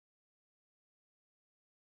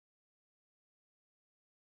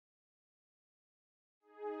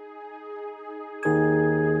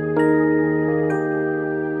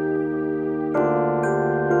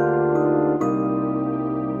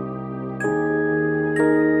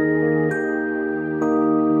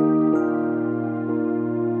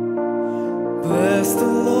Bless the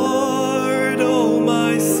Lord, oh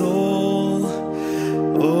my soul,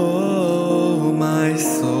 oh my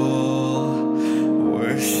soul,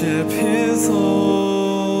 worship His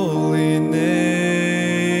holy name.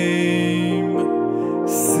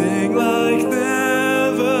 Sing like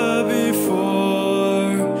never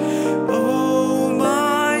before, oh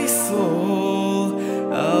my soul,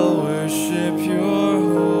 I'll worship your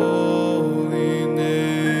holy name.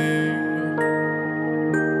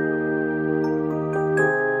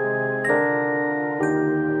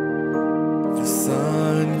 The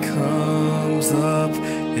sun comes up,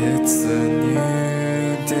 it's a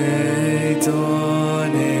new day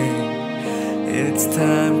dawning. It's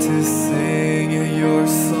time to sing your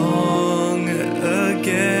song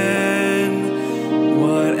again.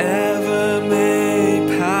 Whatever may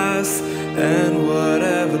pass and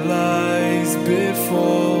whatever lies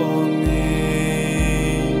before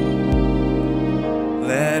me,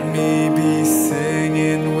 let me be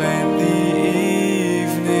singing when the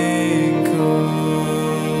evening comes.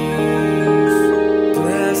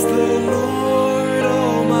 Bless the Lord,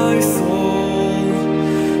 oh my soul,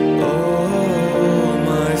 oh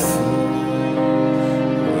my soul,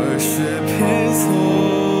 worship His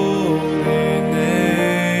holy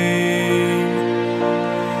name.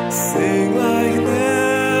 Sing like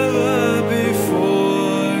never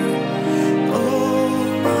before, oh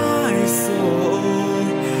my soul,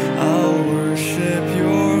 I'll worship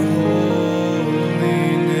your holy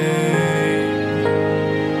name.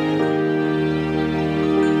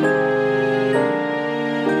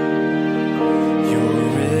 You're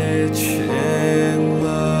rich in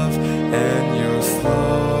love and you're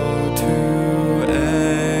slow to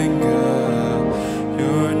anger.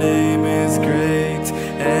 Your name is great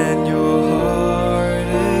and your heart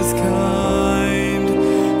is kind.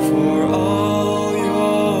 For all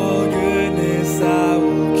your goodness I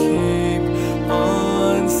will keep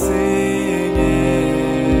on singing.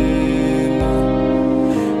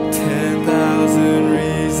 10,000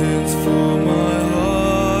 reasons for my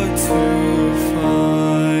heart to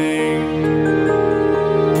find.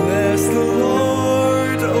 Bless the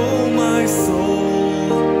Lord, oh my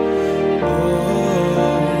soul,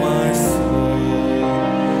 oh my soul,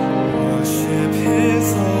 worship His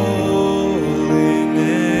holy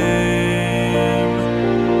name.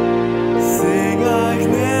 Sing like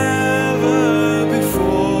never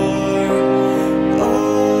before,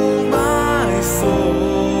 oh my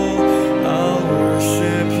soul, I'll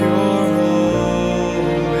worship your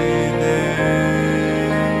holy name.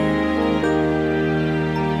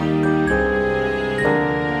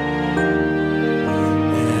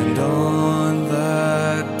 And on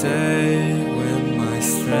that day when my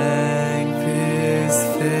strength is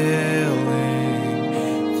failing,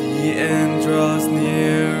 the end draws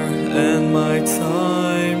near and my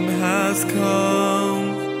time has come,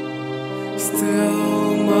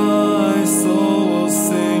 still my soul will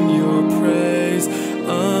sing your praise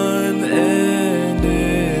unending.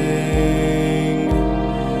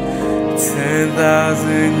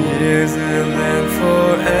 10,000 years and then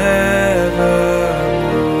forevermore.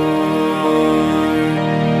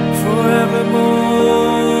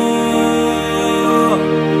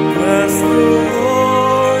 Bless the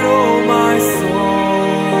Lord, oh my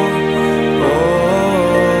soul, oh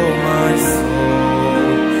my soul,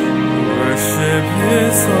 worship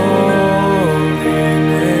His holy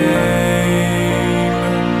name.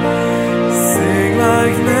 Sing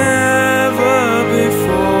like never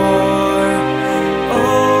before,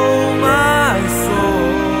 oh my soul,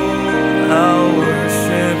 I'll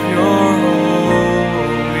worship your holy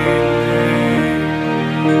name.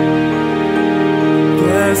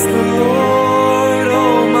 Bless the Lord,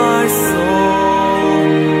 oh my soul,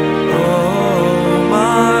 oh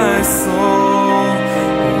my soul,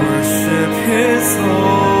 worship His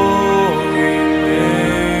holy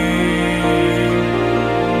name.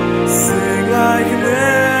 Sing like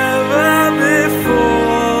never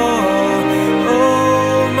before,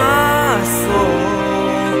 oh my soul,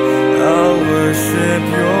 I'll worship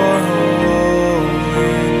your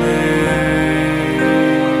holy name.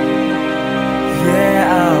 Yeah,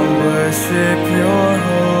 I'll worship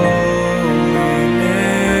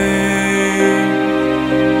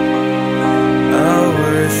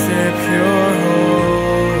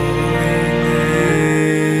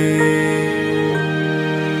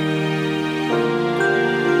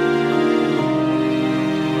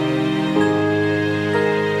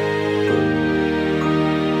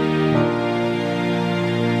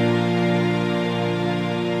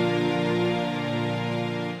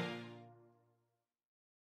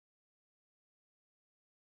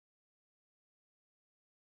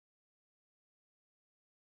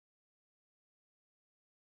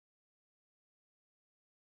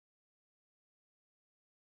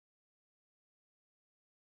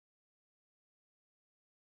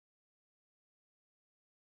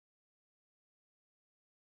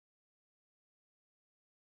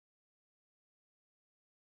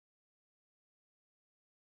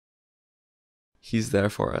He's there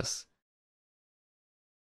for us.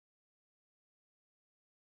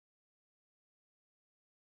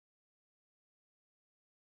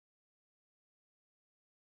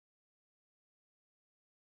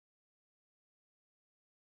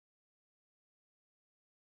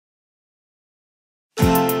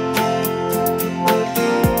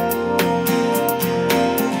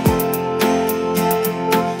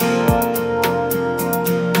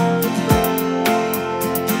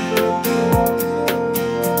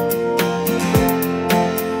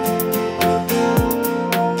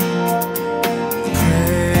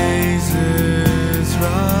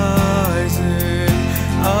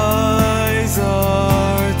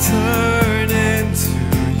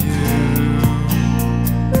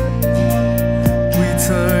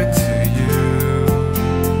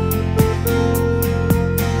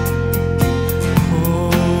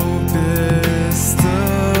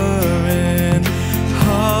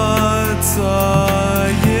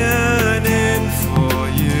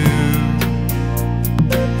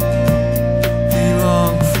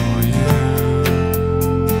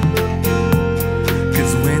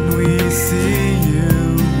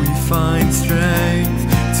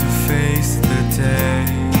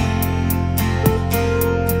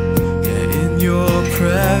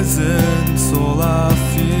 All our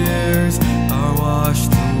fears are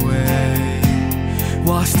washed away,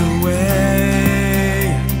 washed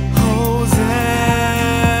away. Hosanna,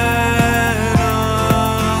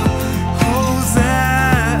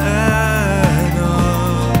 Hosanna.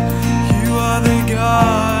 You are the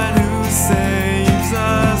God who saves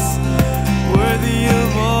us, worthy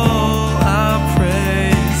of all our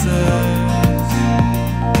praises.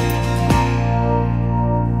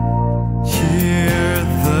 Hear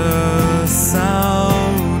the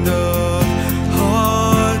sound of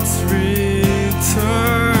hearts returning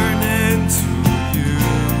to you.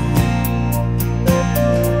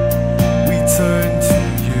 We turn to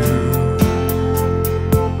you.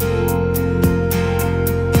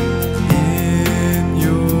 In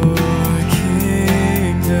your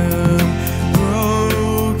kingdom,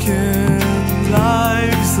 broken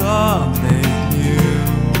lives are made new.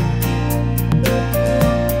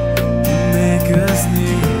 Make us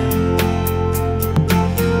new.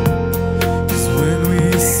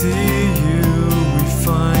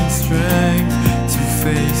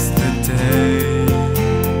 Face the day.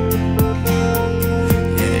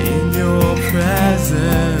 Yeah, in your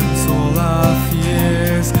presence, all our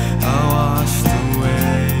fears are washed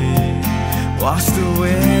away, washed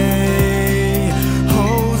away.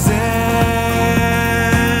 Hosanna,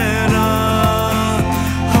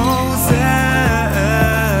 Hosanna.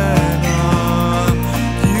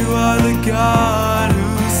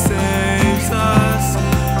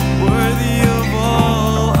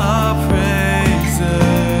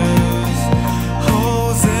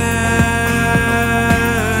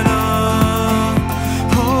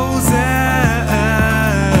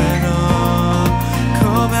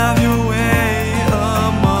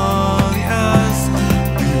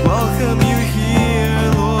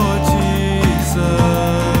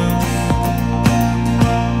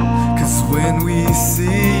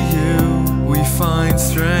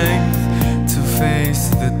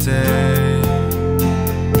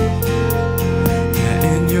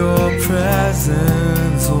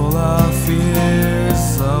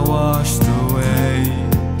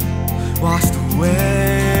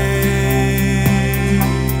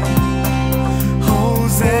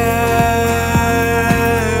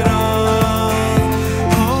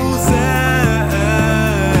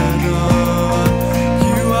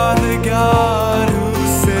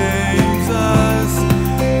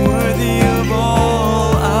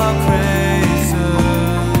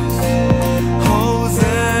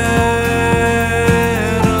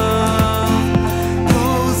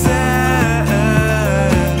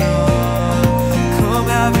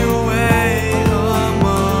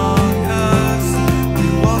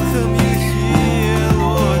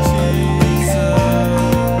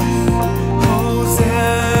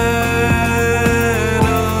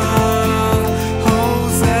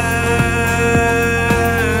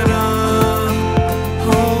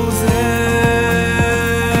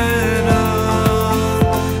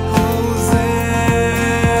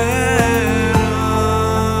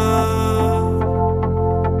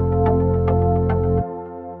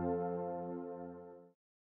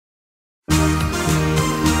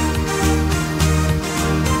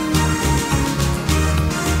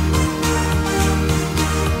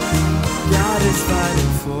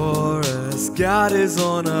 fighting for us. God is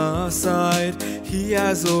on our side. He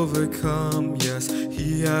has overcome, yes,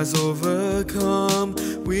 He has overcome.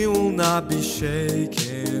 We will not be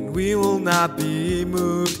shaken, we will not be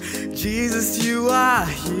moved. Jesus, you are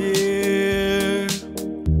here.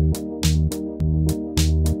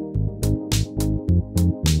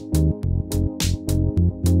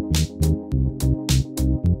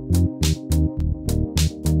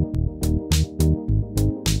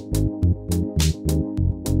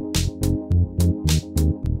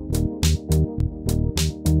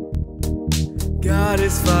 God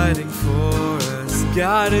is fighting for us.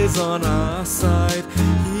 God is on our side.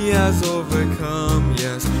 He has overcome,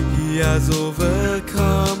 yes, He has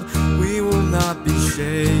overcome. We will not be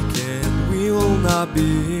shaken, we will not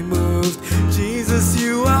be moved. Jesus,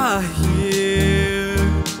 you are here.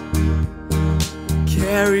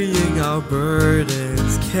 Carrying our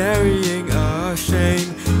burdens, carrying our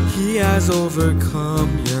shame. He has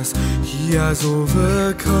overcome, yes, He has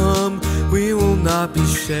overcome. We will not be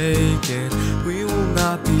shaken, we will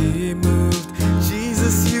not be moved.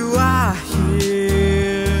 Jesus, you are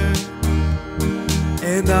here.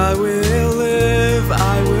 And I will live,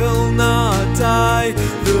 I will not die.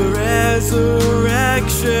 The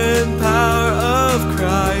resurrection power of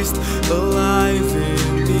Christ alive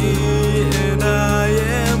in me, and I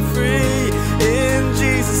am free in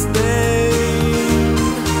Jesus' name.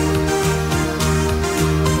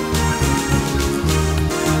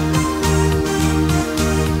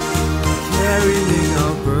 Carrying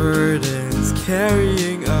our burdens,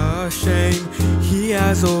 carrying our shame. He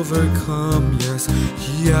has overcome, yes,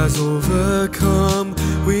 He has overcome.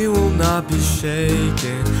 We will not be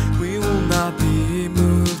shaken, we will not be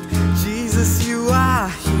moved. Jesus, you are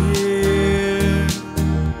here.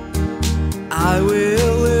 I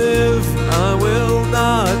will live, I will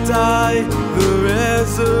not die. The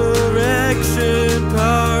resurrection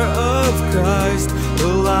power of Christ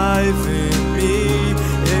alive in me,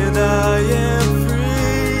 and I am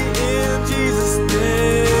free in Jesus'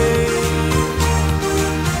 name.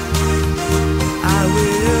 I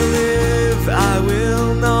will live, I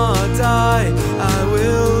will not die. I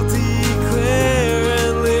will declare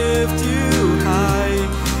and lift you high.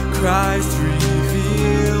 Christ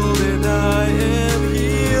revealed, and I am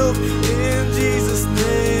healed in Jesus' name.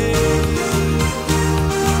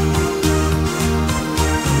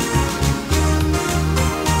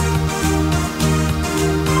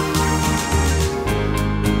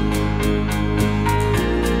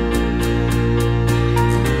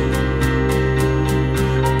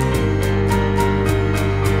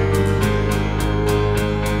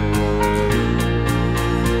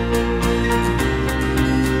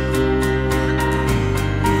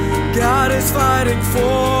 God is fighting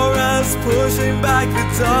for us, pushing back the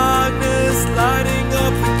darkness, lighting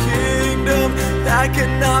up the kingdom that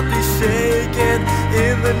cannot be shaken.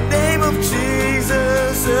 In the name of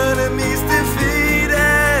Jesus, enemies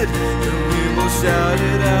defeated, and we will shout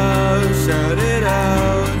it out, shout it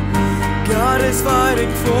out. God is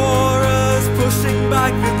fighting for us, pushing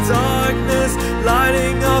back the darkness,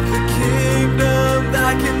 lighting up the kingdom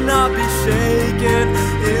that cannot be shaken.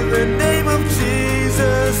 In the name of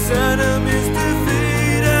Jesus, enemies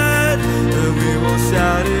defeated, and we will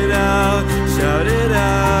shout it out, shout it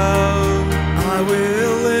out. I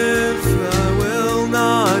will live, I will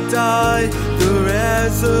not die. The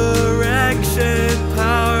resurrection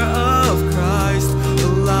power of Christ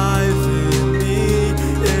alive in me,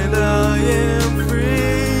 and I am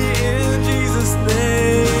free in Jesus'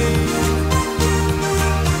 name.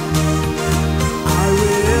 I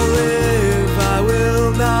will live, I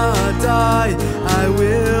will not die. I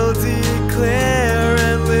will declare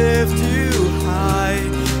and lift you high.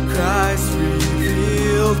 Christ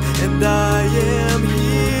revealed, and I am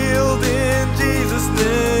healed in Jesus' name.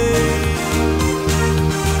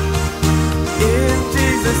 In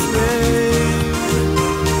Jesus' name.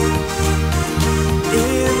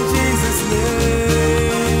 In Jesus'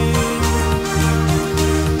 name.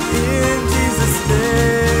 In Jesus'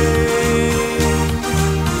 name.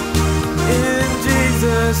 In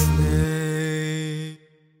Jesus' name.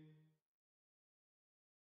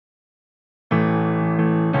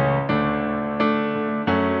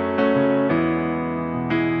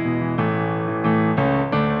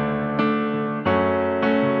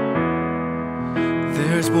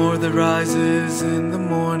 There's more that rises in the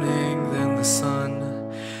morning than the sun,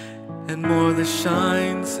 and more that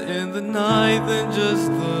shines in the night than just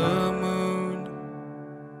the moon.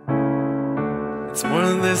 It's more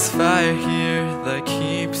than this fire here that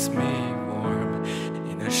keeps me warm,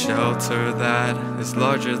 in a shelter that is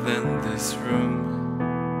larger than this room.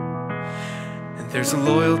 And There's a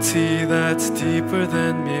loyalty that's deeper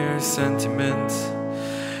than mere sentiment,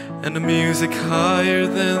 and a music higher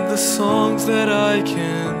than the songs that I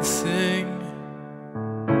can sing.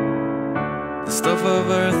 The stuff of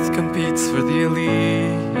earth competes for the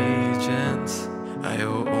allegiance I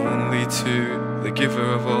owe only to the giver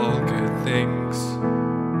of all good things.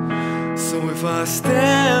 So if I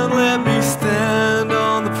stand, let me stand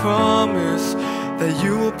on the promise that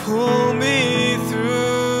you will pull me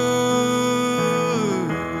through.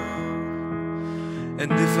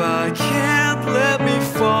 And if I can't, let me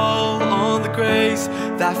fall on the grace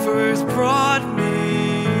that first brought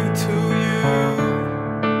me to you.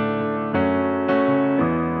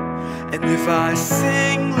 And if I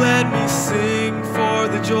sing, let me sing for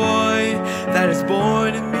the joy that is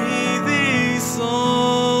born in me these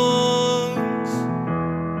songs.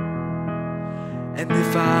 And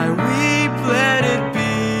if I weep, let it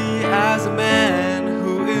be as a man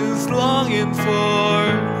who is longing for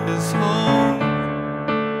his home.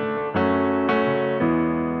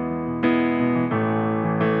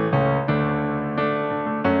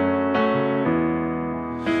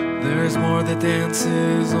 There's more that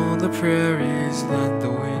dances on the prairies than the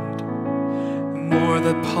wind, more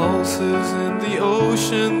that pulses in the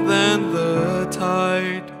ocean than the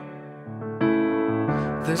tide.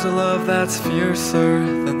 There's a love that's fiercer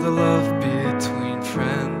than the love between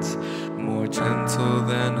friends, more gentle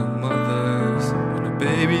than a mother's when a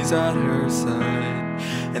baby's at her side.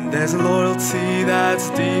 And there's a loyalty that's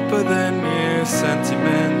deeper than mere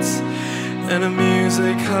sentiments, and a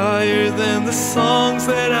music higher than the songs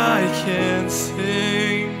that I can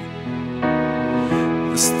sing.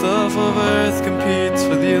 The stuff of earth competes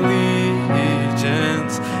for the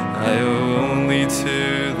allegiance I owe only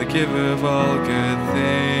to the giver of all good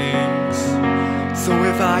things. So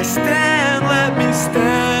if I stand, let me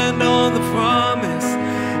stand on the promise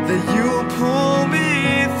that you will pull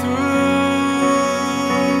me through.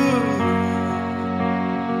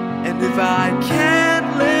 And if I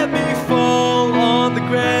can't, let me fall on the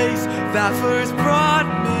grace that first brought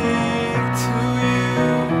me to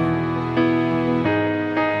you.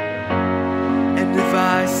 And if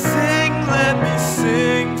I sing, let me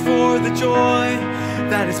sing for the joy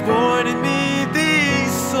that is born in me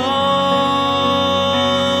these songs.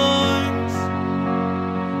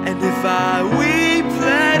 And if I weep,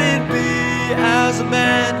 let it be as a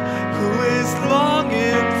man who is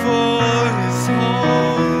longing for his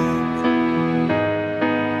home.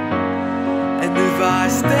 And if I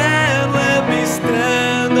stand, let me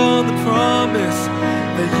stand on the promise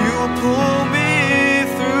that you will pull me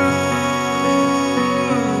through.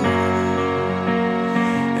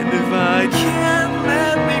 And if I can't,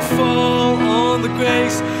 let me fall on the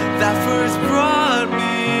grace that first brought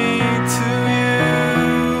me to you.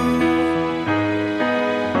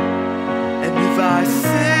 And if I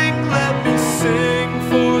sing, let me sing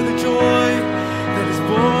for the joy that is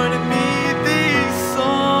born in me these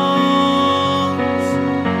songs.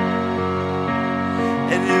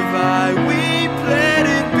 And if I weep, let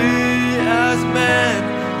it be as a man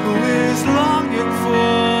who is longing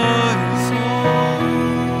for his home.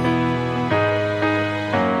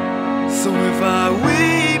 So if I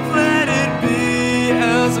weep, let it be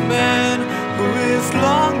as a man who is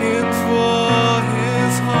longing for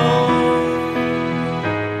his home.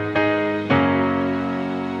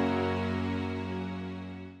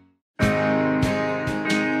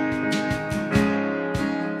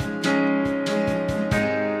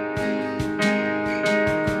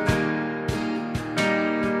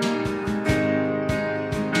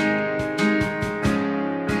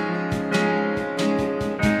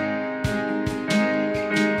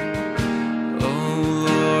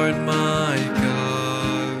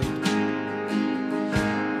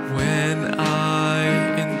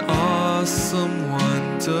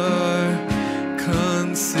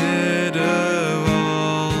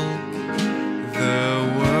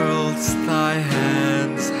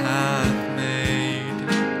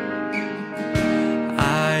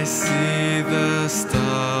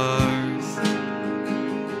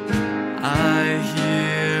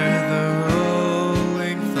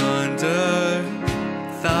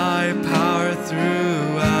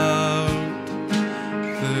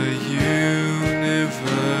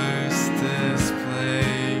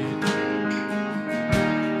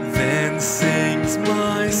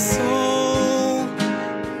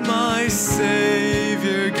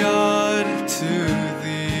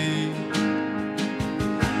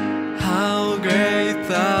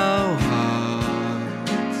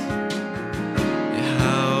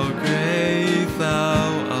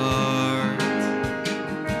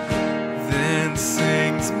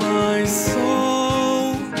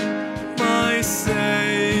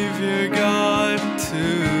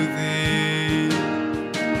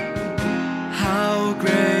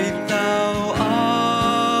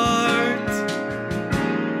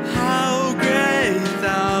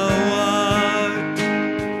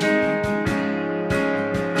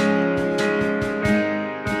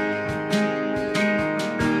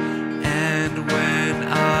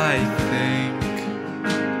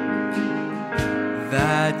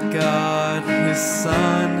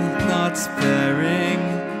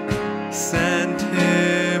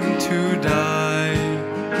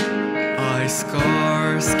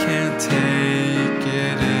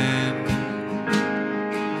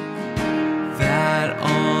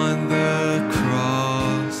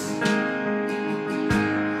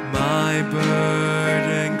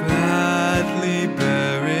 burden gladly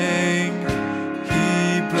bearing,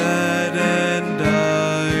 he bled and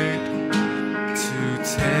died to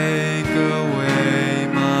take away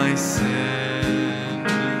my sin.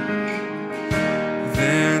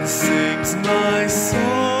 Then sings my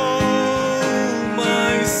soul,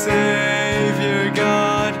 my Savior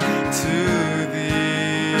God, to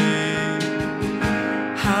thee.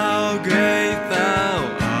 How great thou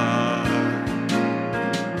art,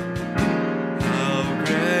 how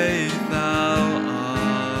great thou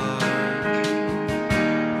art.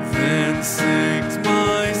 Then sings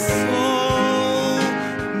my soul,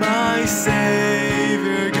 my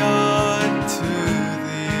Savior God, to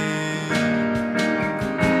thee.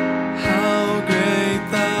 How great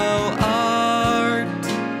thou art,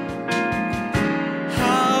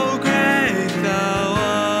 how great thou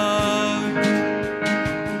art.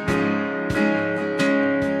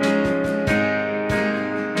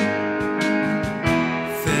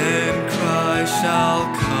 Then Christ shall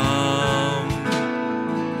come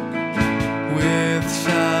with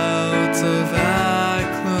shouts of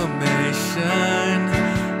acclamation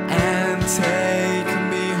and take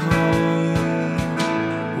me home.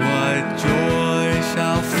 What joy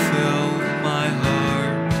shall fill my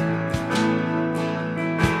heart?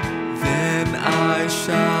 Then I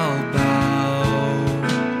shall bow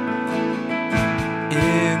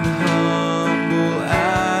in humble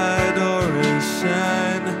adoration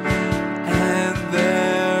and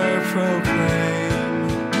there proclaim,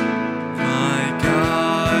 my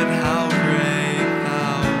God, how great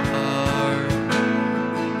thou art.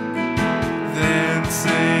 Then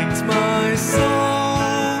sings my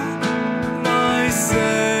soul, my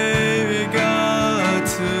Savior God,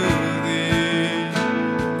 to thee.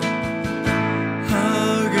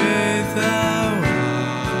 How great thou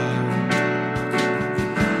art,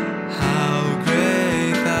 how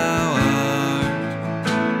great thou art.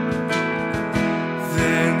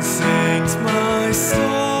 Then sings my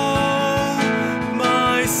soul,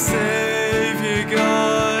 my Savior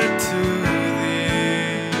God, to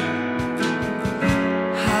thee.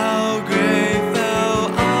 How great thou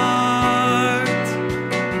art,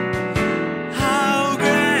 how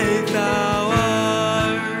great thou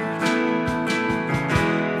art.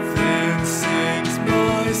 Then sings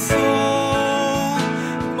my soul,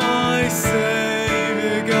 my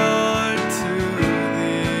Savior God, to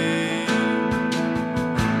thee.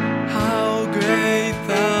 How great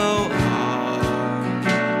thou art,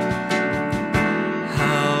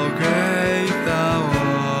 how great thou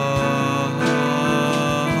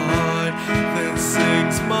art. Then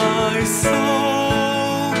sings my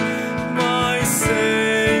soul, my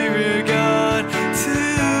Savior God, to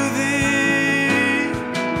thee.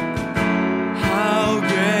 How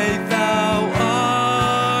great thou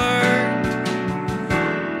art,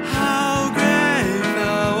 how great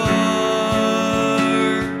thou art.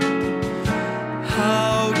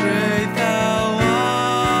 How great thou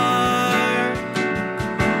art,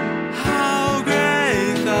 how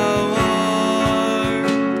great thou art.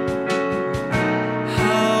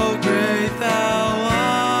 How great thou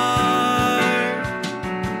art,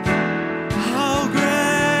 how great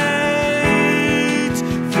thou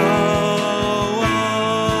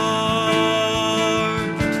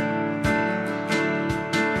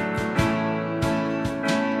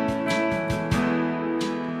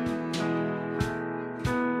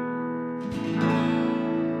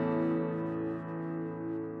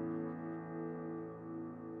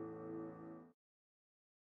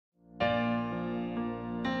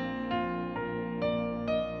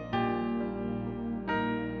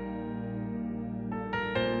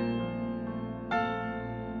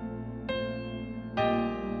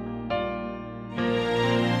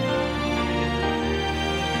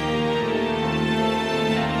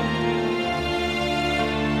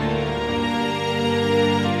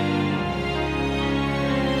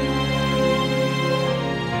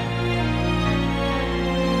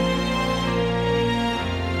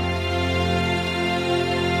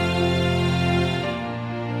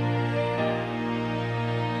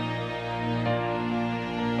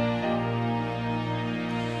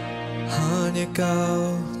hanya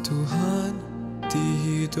Kau Tuhan di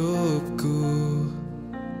hidupku.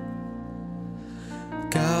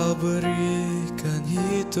 Kau berikan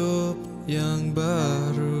hidup yang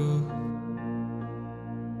baru.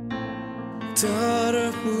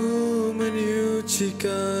 Darah-Mu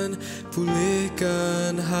menyucikan,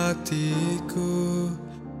 pulihkan hatiku.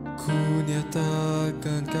 Ku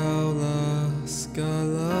nyatakan Kaulah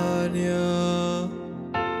segalanya.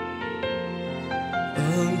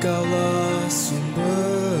 Engkaulah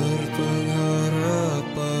sumber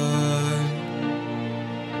pengharapan.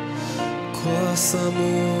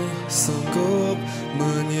 Kuasa-Mu sanggup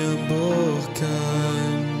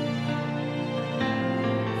menyembuhkan.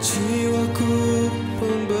 Jiwaku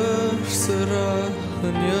pun berserah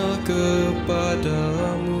hanya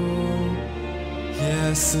kepada-Mu.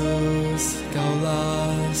 Yesus,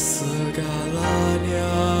 Kaulah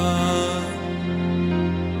segalanya.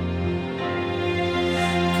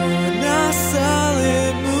 Karena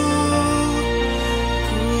salib-Mu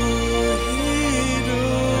ku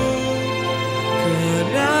hidup,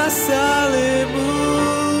 karena salib-Mu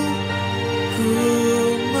ku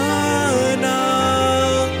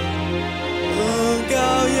menang.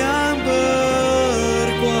 Engkau yang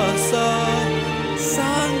berkuasa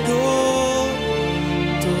sanggup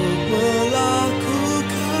untuk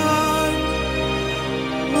melakukan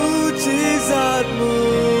mujizat-Mu.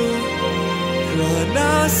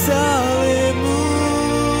 Karena salib-Mu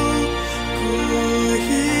ku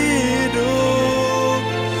hidup,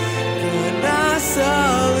 karena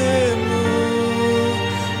salib-Mu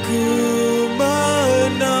ku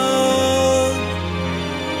menang.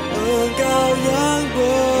 Engkau yang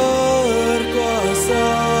berkuasa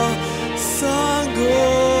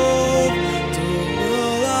sanggup untuk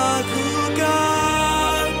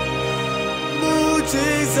melakukan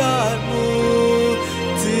mujizat-Mu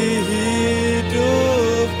di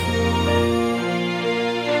hidupku.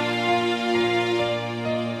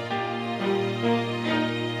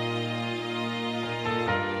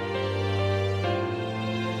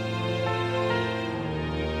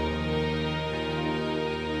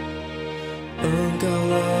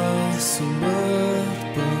 Engkaulah sumber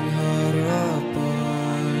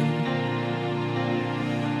pengharapan,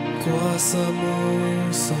 kuasa-Mu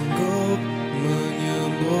sanggup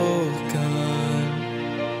menyembuhkan.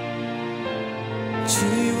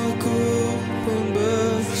 Jiwaku pun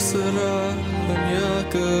berserah hanya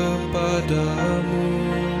kepada-Mu.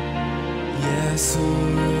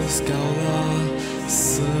 Yesus, Kaulah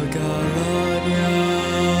segalanya.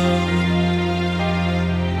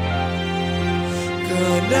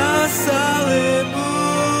 Karena salib-Mu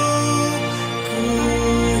ku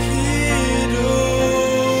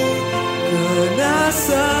hidup, karena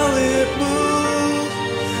salib-Mu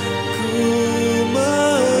ku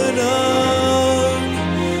menang.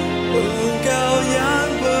 Engkau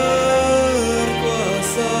yang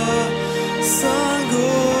berkuasa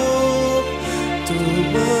sanggup untuk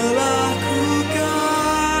melakukan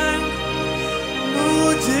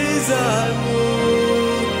mujizat-Mu.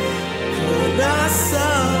 Karena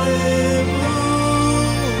salib-Mu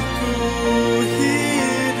ku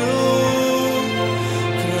hidup,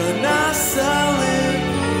 karena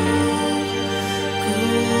salib-Mu ku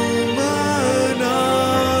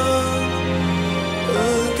menang.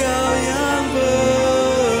 Engkau yang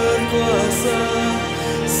berkuasa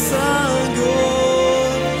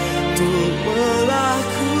sanggup untuk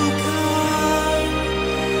melakukan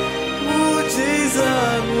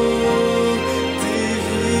mujizat-Mu di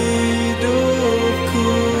hidupku.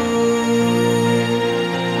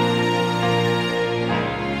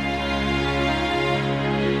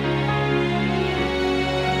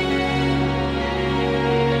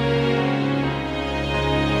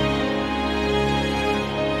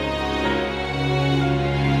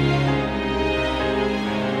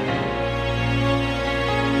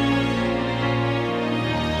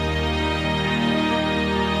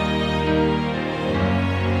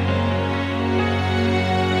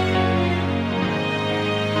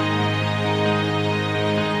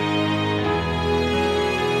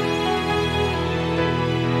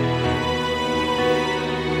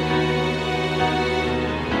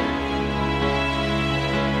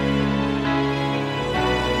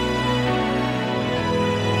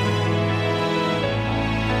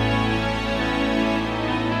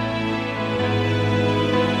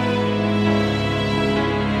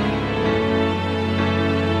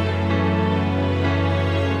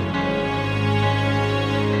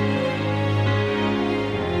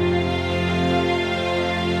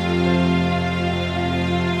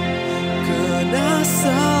 Karena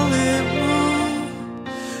salib-Mu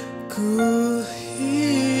ku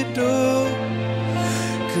hidup,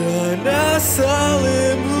 karena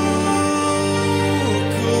salib-Mu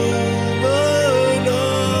ku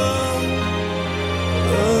menang.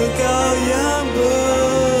 Engkau yang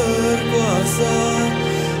berkuasa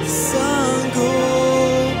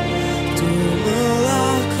sanggup untuk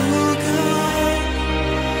melakukan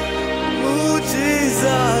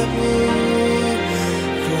mujizat-Mu.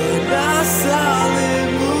 Karena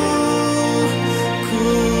salib-Mu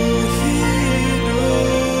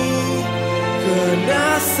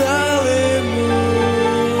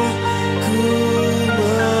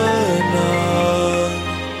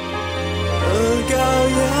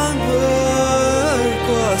yang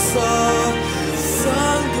berkuasa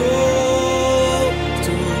sanggup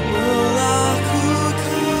untuk melakukan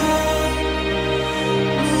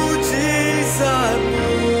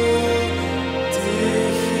mujizat-Mu di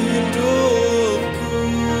hidupku.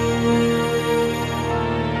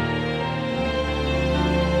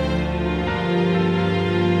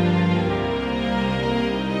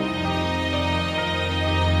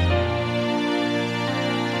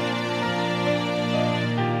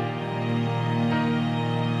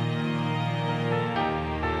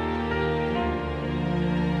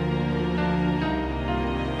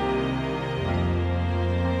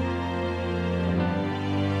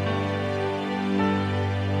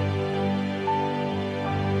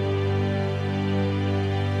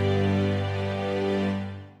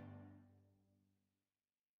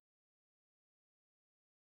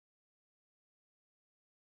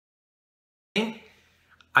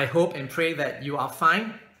 I hope and pray that you are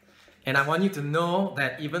fine. And I want you to know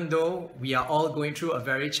that even though we are all going through a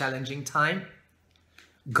very challenging time,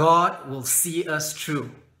 God will see us through,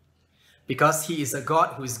 because He is a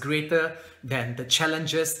God who is greater than the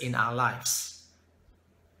challenges in our lives.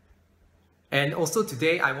 And also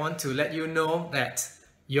today, I want to let you know that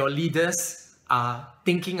your leaders are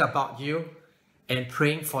thinking about you and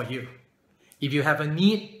praying for you. If you have a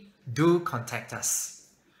need, do contact us.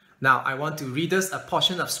 Now, I want to read us a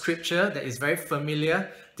portion of scripture that is very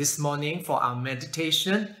familiar this morning for our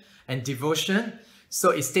meditation and devotion.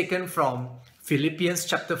 So it's taken from Philippians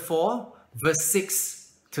chapter 4, verse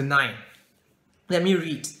 6 to 9. Let me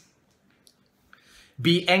read.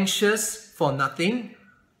 Be anxious for nothing,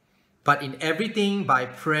 but in everything by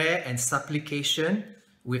prayer and supplication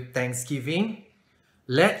with thanksgiving,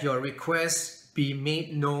 let your requests be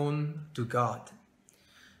made known to God.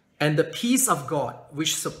 And the peace of God,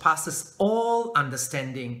 which surpasses all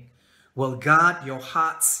understanding, will guard your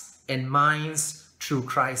hearts and minds through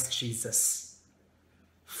Christ Jesus.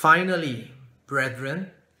 Finally,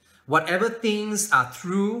 brethren, whatever things are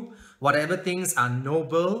true, whatever things are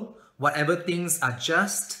noble, whatever things are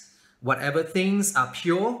just, whatever things are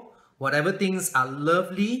pure, whatever things are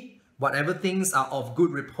lovely, whatever things are of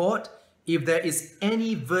good report, if there is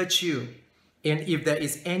any virtue, and if there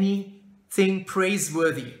is anything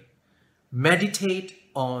praiseworthy, meditate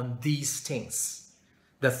on these things.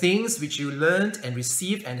 The things which you learned and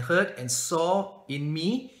received and heard and saw in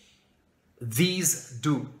me, these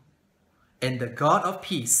do. And the God of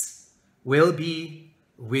peace will be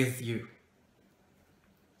with you.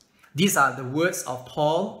 These are the words of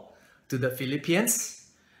Paul to the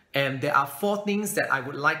Philippians. And there are 4 things that I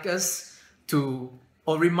would like us to,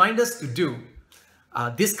 or remind us to do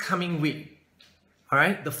this coming week. All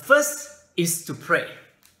right, the first is to pray.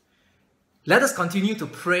 Let us continue to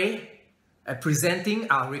pray, presenting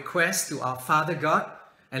our requests to our Father God,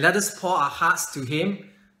 and let us pour our hearts to Him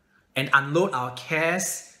and unload our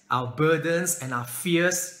cares, our burdens, and our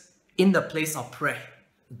fears in the place of prayer.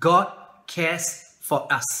 God cares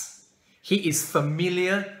for us. He is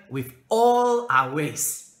familiar with all our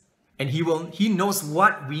ways, and He knows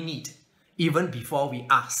what we need even before we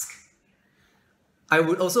ask. I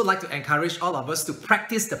would also like to encourage all of us to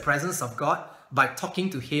practice the presence of God by talking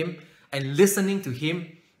to Him and listening to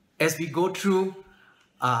Him as we go through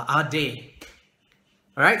our day.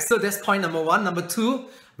 All right, so that's point number 1. Number 2,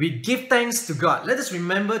 we give thanks to God. Let us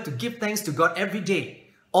remember to give thanks to God every day,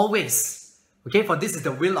 always. Okay, for this is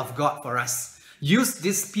the will of God for us. Use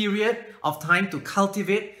this period of time to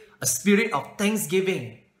cultivate a spirit of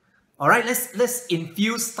thanksgiving. All right, let's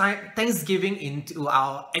infuse thanksgiving into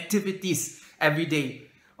our activities every day.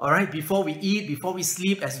 All right, before we eat, before we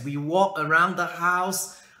sleep, as we walk around the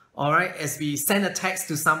house, all right, as we send a text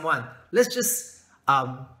to someone, let's just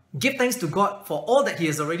give thanks to God for all that He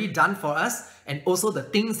has already done for us and also the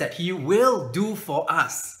things that He will do for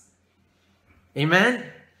us. Amen?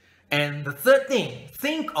 And the third thing,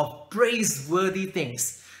 think of praiseworthy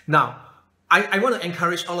things. Now, I want to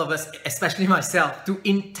encourage all of us, especially myself, to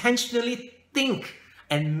intentionally think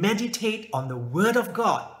and meditate on the Word of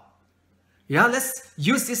God. Yeah, let's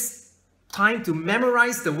use this time to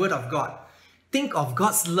memorize the Word of God. Think of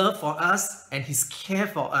God's love for us and His care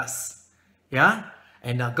for us. Yeah?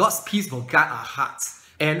 And God's peace will guard our hearts.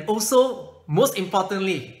 And also, most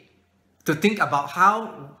importantly, to think about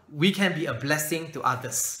how we can be a blessing to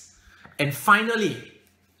others. And finally,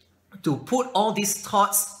 to put all these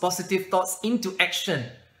thoughts, positive thoughts, into action,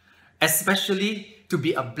 especially to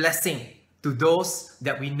be a blessing to those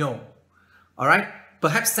that we know. All right?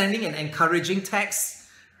 Perhaps sending an encouraging text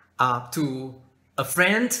to a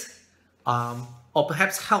friend, or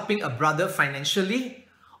perhaps helping a brother financially,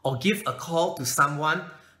 or give a call to someone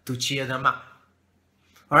to cheer them up.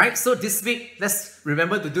 Alright, so this week, let's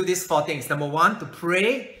remember to do these 4 things. Number 1, to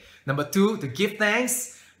pray. Number 2, to give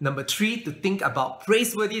thanks. Number 3, to think about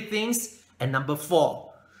praiseworthy things. And number 4,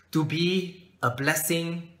 to be a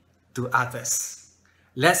blessing to others.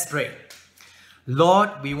 Let's pray. Lord,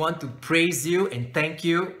 we want to praise you and thank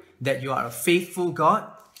you that you are a faithful God.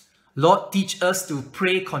 Lord, teach us to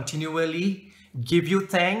pray continually, give you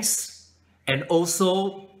thanks, and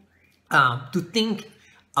also to think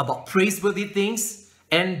about praiseworthy things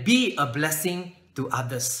and be a blessing to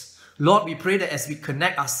others. Lord, we pray that as we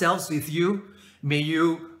connect ourselves with you, may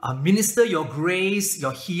you minister your grace,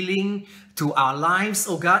 your healing to our lives,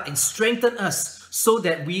 oh God, and strengthen us so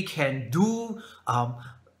that we can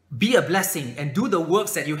be a blessing and do the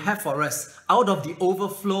works that you have for us out of the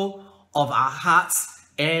overflow of our hearts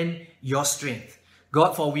and your strength.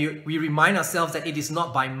 God, for we remind ourselves that it is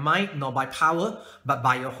not by might nor by power, but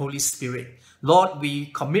by your Holy Spirit. Lord, we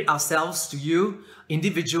commit ourselves to you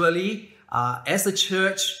individually, as a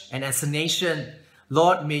church and as a nation.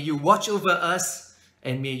 Lord, may you watch over us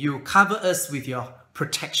and may you cover us with your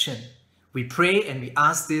protection. We pray and we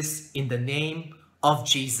ask this in the name of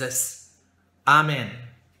Jesus. Amen.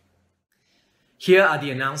 Here are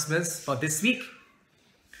the announcements for this week.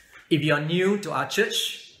 If you are new to our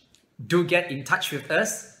church, do get in touch with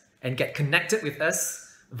us and get connected with us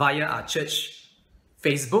via our church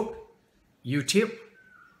Facebook, YouTube,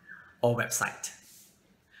 or website.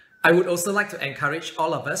 I would also like to encourage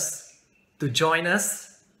all of us to join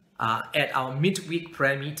us at our midweek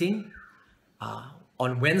prayer meeting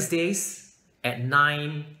on Wednesdays at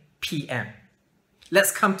 9 p.m.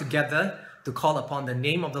 Let's come together to call upon the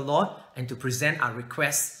name of the Lord and to present our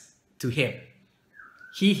requests to Him.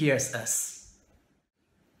 He hears us.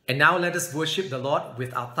 And now let us worship the Lord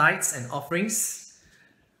with our tithes and offerings.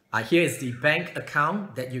 Here is the bank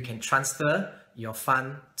account that you can transfer your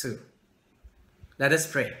fund to. Let us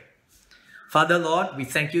pray. Father, Lord, we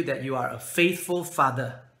thank you that you are a faithful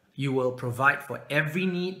Father. You will provide for every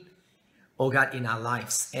need, oh God, in our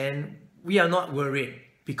lives. And we are not worried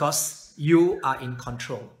because you are in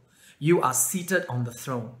control. You are seated on the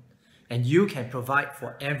throne and you can provide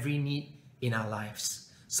for every need in our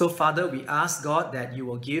lives. So Father, we ask God that you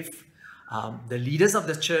will give the leaders of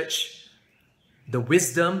the church the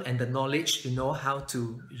wisdom and the knowledge to know how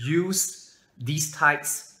to use these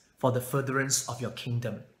tithes for the furtherance of your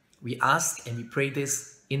kingdom. We ask and we pray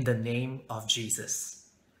this in the name of Jesus.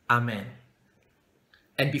 Amen.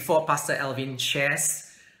 And before Pastor Alvin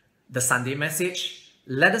shares the Sunday message,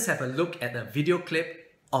 let us have a look at a video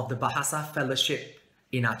clip of the Bahasa Fellowship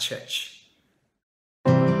in our church.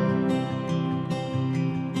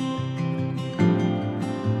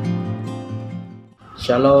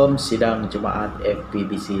 Shalom sidang jemaat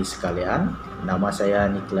FPBC sekalian. Nama saya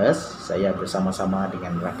Nicholas. Saya bersama-sama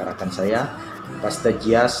dengan rakan-rakan saya, Pastor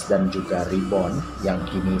Jias dan juga Ribon yang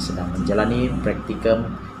kini sedang menjalani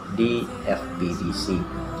praktikum di FPBC.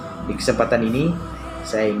 Di kesempatan ini,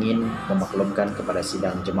 saya ingin memaklumkan kepada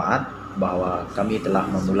sidang jemaat bahwa kami telah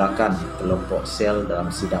memulakan kelompok sel dalam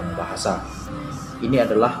sidang bahasa. Ini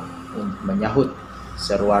adalah menyahut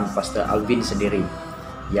seruan Pastor Alvin sendiri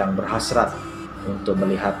yang berhasrat untuk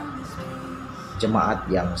melihat jemaat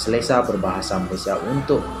yang selesa berbahasa Malaysia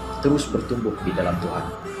untuk terus bertumbuh di dalam Tuhan.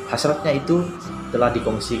 Hasratnya itu telah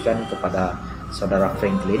dikongsikan kepada Saudara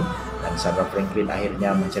Franklin, dan Saudara Franklin akhirnya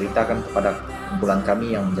menceritakan kepada kumpulan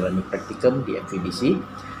kami yang menjalani praktikum di FPBC,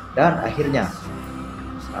 dan akhirnya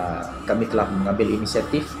kami telah mengambil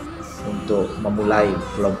inisiatif untuk memulai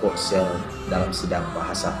kelompok sel dalam sidang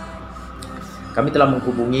bahasa. Kami telah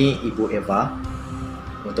menghubungi Ibu Eva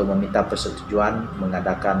untuk meminta persetujuan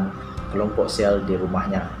mengadakan kelompok sel di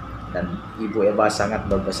rumahnya, dan Ibu Eva sangat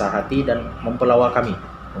berbesar hati dan mempelawa kami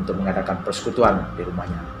untuk mengadakan persekutuan di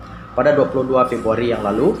rumahnya. Pada 22 Februari yang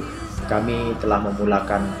lalu, kami telah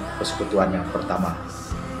memulakan persekutuan yang pertama,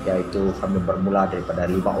 yaitu kami bermula daripada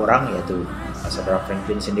 5 orang, yaitu Saudara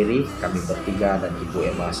Franklin sendiri, kami bertiga, dan Ibu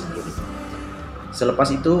Eva sendiri.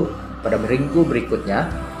 Selepas itu, pada minggu berikutnya,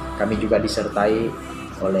 kami juga disertai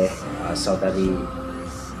oleh saudari,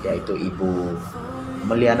 yaitu Ibu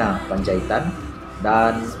Meliana Panjaitan,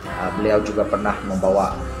 dan beliau juga pernah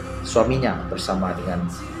membawa suaminya bersama dengan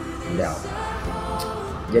beliau.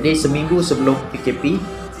 Jadi seminggu sebelum PKP,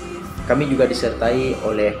 kami juga disertai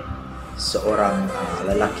oleh seorang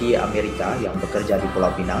lelaki Amerika yang bekerja di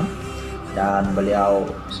Pulau Pinang, dan beliau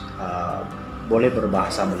boleh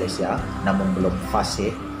berbahasa Malaysia namun belum fasih,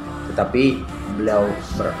 tetapi beliau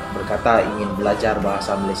berkata ingin belajar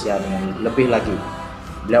bahasa Malaysia dengan lebih lagi.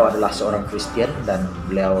 Beliau adalah seorang Kristian dan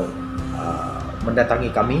beliau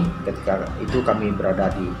mendatangi kami ketika itu kami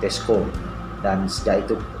berada di Tesco, dan sejak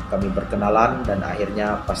itu kami berkenalan dan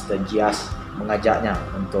akhirnya Pastor Gias mengajaknya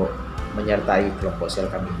untuk menyertai kelompok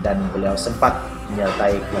sel kami, dan beliau sempat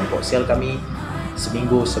menyertai kelompok sel kami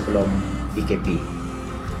seminggu sebelum PKP.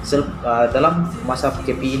 Dalam masa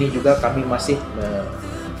PKP ini juga kami masih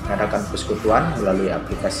mengadakan persekutuan melalui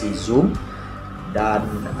aplikasi Zoom, dan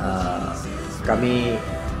kami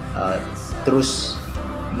terus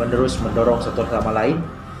menerus mendorong satu sama lain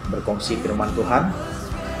berkongsi firman Tuhan,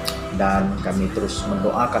 dan kami terus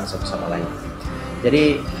mendoakan satu sama lain.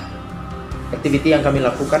 Jadi aktiviti yang kami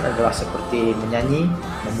lakukan adalah seperti menyanyi,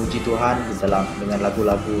 memuji Tuhan dengan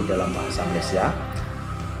lagu-lagu dalam bahasa Malaysia.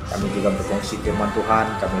 Kami juga berkongsi firman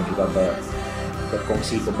Tuhan, kami juga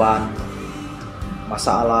berkongsi beban,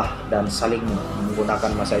 masalah, dan saling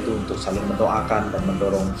menggunakan masa itu untuk saling mendoakan dan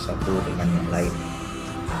mendorong satu dengan yang lain.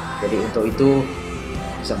 Jadi untuk itu,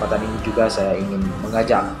 kesempatan ini juga saya ingin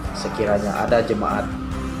mengajak sekiranya ada jemaat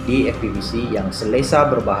di FPBC yang selesa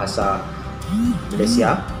berbahasa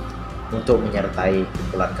Malaysia untuk menyertai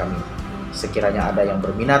kumpulan kami. Sekiranya ada yang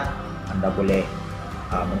berminat, Anda boleh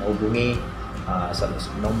menghubungi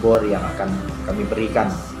nombor yang akan kami berikan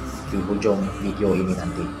di hujung video ini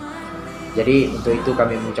nanti. Jadi untuk itu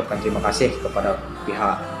kami mengucapkan terima kasih kepada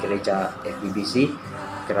pihak gereja FPBC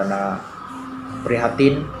kerana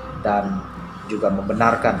prihatin dan juga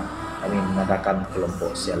membenarkan kami mengadakan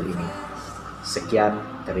kelompok sel ini. Sekian,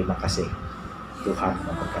 terima kasih. Tuhan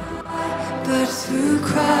memberkati. But through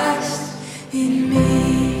Christ in me.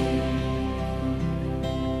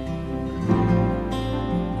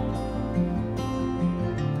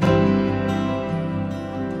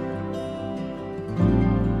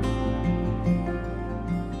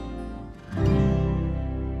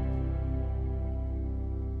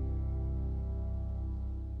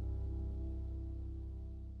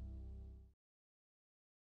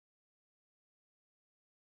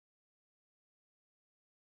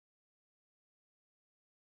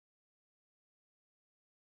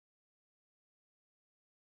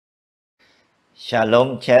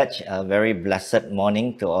 Shalom Church, a very blessed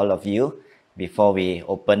morning to all of you. Before we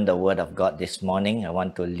open the Word of God this morning, I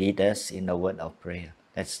want to lead us in a word of prayer.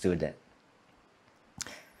 Let's do that.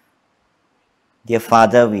 Dear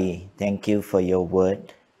Father, we thank you for your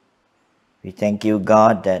Word. We thank you,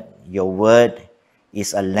 God, that your Word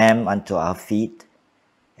is a lamp unto our feet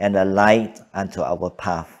and a light unto our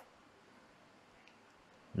path.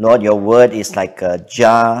 Lord, your Word is like a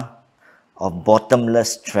jar of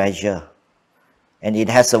bottomless treasure. And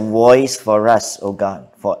it has a voice for us, O God,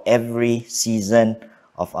 for every season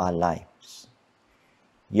of our lives.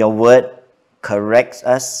 Your word corrects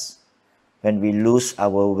us when we lose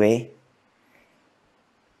our way.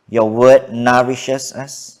 Your word nourishes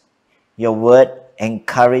us. Your word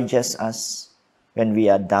encourages us when we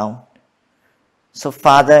are down. So,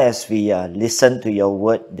 Father, as we listen to your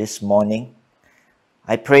word this morning,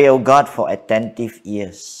 I pray, O God, for attentive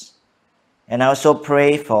ears. And I also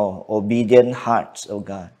pray for obedient hearts, O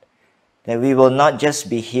God, that we will not just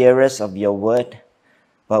be hearers of your word,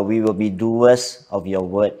 but we will be doers of your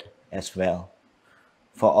word as well.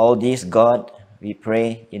 For all this, God, we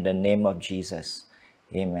pray in the name of Jesus.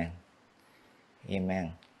 Amen.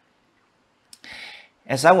 Amen.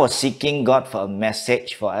 As I was seeking God for a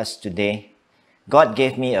message for us today, God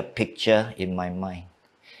gave me a picture in my mind.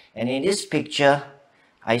 And in this picture,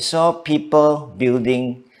 I saw people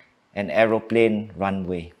building an aeroplane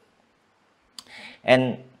runway.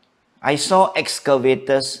 And I saw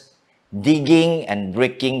excavators digging and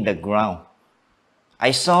breaking the ground.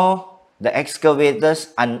 I saw the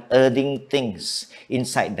excavators unearthing things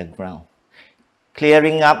inside the ground,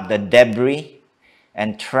 clearing up the debris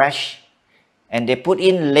and trash, and they put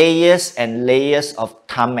in layers and layers of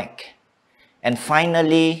tarmac. And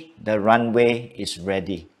finally, the runway is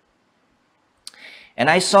ready. And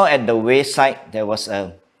I saw at the wayside there was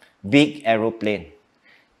a big aeroplane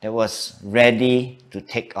that was ready to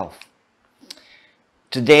take off.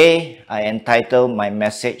 Today, I entitled my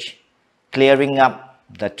message, Clearing Up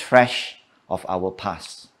the Trash of Our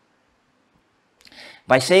Past.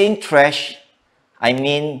 By saying trash, I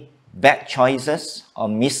mean bad choices or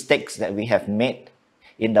mistakes that we have made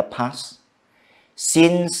in the past,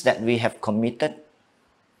 sins that we have committed,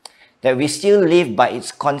 that we still live by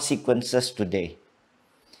its consequences today.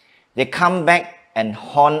 They come back and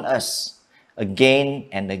haunt us again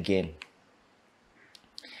and again.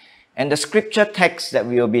 And the scripture text that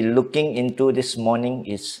we will be looking into this morning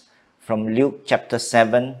is from Luke chapter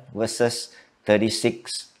 7, verses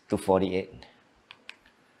 36 to 48.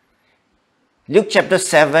 Luke chapter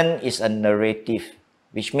 7 is a narrative,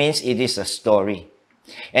 which means it is a story.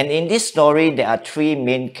 And in this story, there are three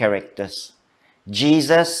main characters: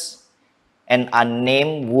 Jesus an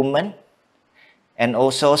unnamed woman, and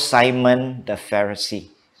also Simon the Pharisee.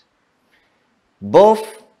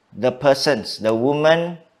 Both the persons, the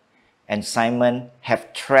woman and Simon,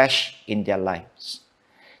 have trash in their lives.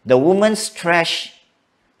 The woman's trash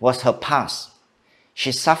was her past.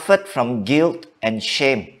 She suffered from guilt and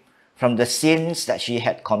shame from the sins that she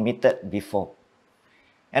had committed before.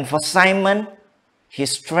 And for Simon,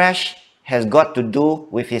 his trash has got to do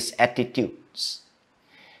with his attitudes.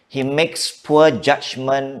 He makes poor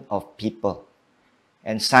judgment of people.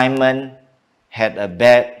 And Simon had a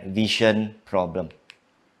bad vision problem.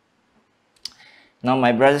 Now,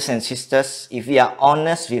 my brothers and sisters, if we are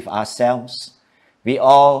honest with ourselves, we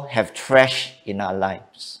all have trash in our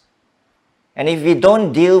lives. And if we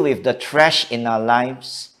don't deal with the trash in our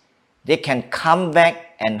lives, they can come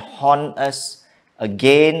back and haunt us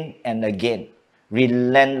again and again,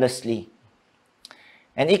 relentlessly.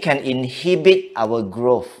 And it can inhibit our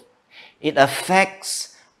growth. It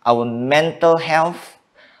affects our mental health,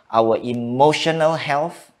 our emotional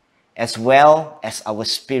health, as well as our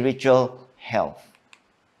spiritual health.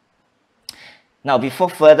 Now, before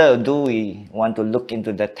further ado, we want to look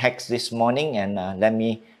into the text this morning, and let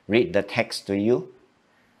me read the text to you.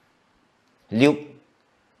 Luke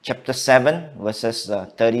chapter 7, verses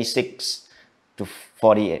 36 to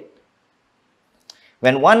 48.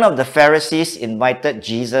 When one of the Pharisees invited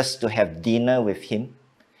Jesus to have dinner with him,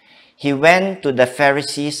 he went to the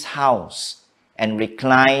Pharisee's house and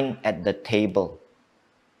reclined at the table.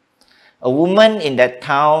 A woman in that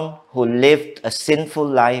town who lived a sinful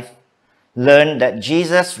life learned that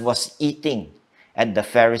Jesus was eating at the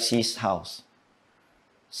Pharisee's house.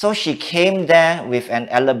 So she came there with an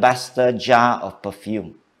alabaster jar of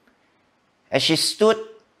perfume. As she stood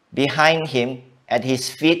behind him at his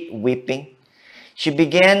feet weeping, she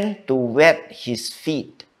began to wet his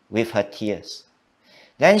feet with her tears.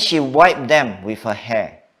 Then she wiped them with her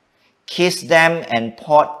hair, kissed them, and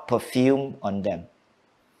poured perfume on them.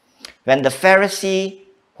 When the Pharisee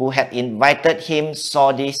who had invited him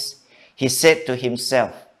saw this, he said to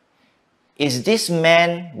himself, "If this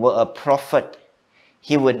man were a prophet,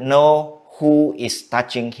 he would know who is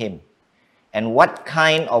touching him and what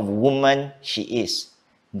kind of woman she is,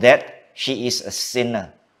 that she is a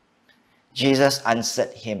sinner." Jesus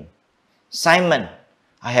answered him, "Simon,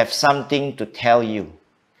 I have something to tell you."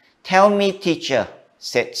 "Tell me, teacher,"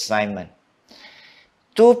 said Simon.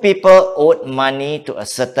 Two people owed money to a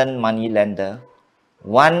certain moneylender.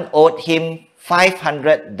 One owed him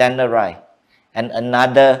 500 denarii and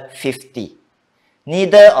another 50.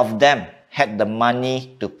 Neither of them had the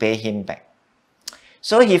money to pay him back.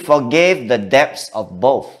 So he forgave the debts of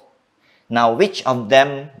both. Now which of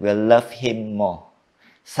them will love him more?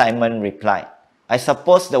 Simon replied, "I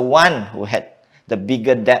suppose the one who had the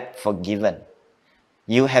bigger debt forgiven."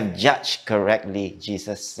 "You have judged correctly,"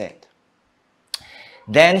 Jesus said.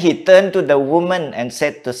 Then he turned to the woman and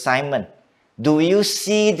said to Simon, "Do you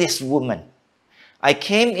see this woman? I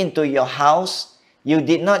came into your house. You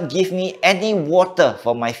did not give me any water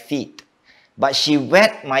for my feet, but she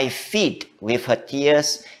wet my feet with her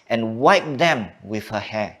tears and wiped them with her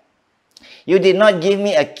hair. You did not give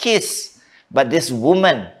me a kiss, but this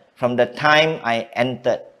woman, from the time I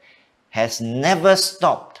entered, has never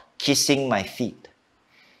stopped kissing my feet.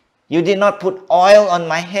 You did not put oil on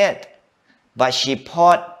my head, but she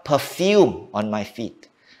poured perfume on my feet.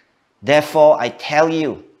 Therefore, I tell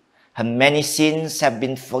you, her many sins have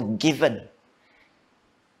been forgiven,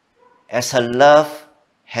 as her love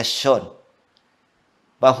has shown.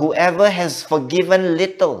 But whoever has forgiven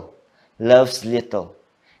little loves little."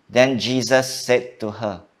 Then Jesus said to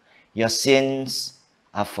her, "Your sins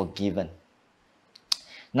are forgiven."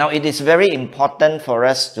 Now, it is very important for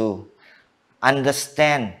us to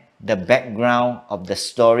understand the background of the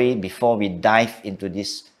story before we dive into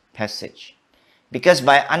this passage. Because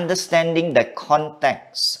by understanding the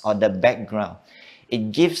context or the background,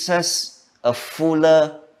 it gives us a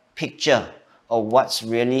fuller picture of what's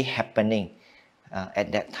really happening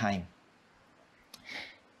at that time.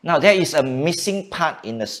 Now, there is a missing part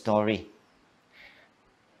in the story.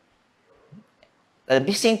 The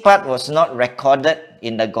missing part was not recorded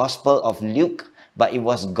in the Gospel of Luke, but it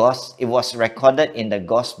was recorded in the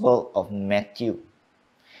Gospel of Matthew.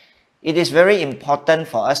 It is very important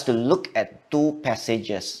for us to look at two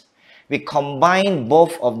passages. We combine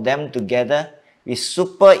both of them together, we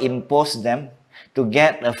superimpose them to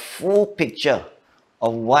get a full picture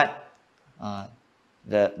of what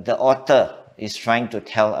the author is trying to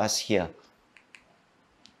tell us here.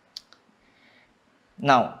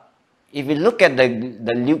 Now, if we look at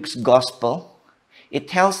the Luke's Gospel, it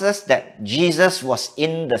tells us that Jesus was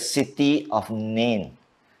in the city of Nain.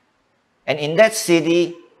 And in that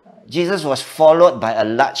city, Jesus was followed by a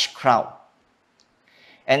large crowd.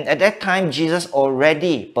 And at that time, Jesus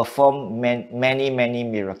already performed many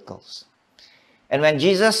miracles. And when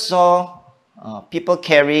Jesus saw people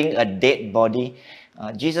carrying a dead body,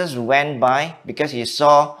 Jesus went by because he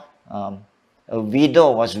saw a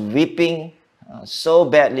widow was weeping so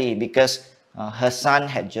badly because her son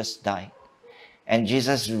had just died. And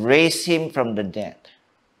Jesus raised him from the dead.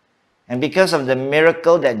 And because of the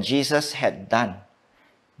miracle that Jesus had done,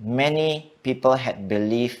 many people had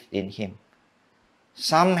believed in him.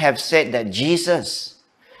 Some have said that Jesus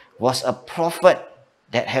was a prophet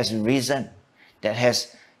that has risen, that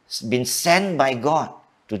has been sent by God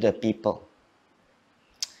to the people.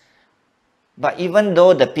 But even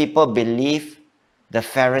though the people believe, the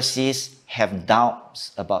Pharisees have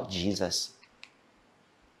doubts about Jesus.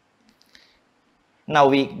 Now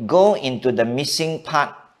we go into the missing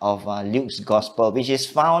part of Luke's Gospel, which is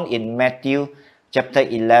found in Matthew chapter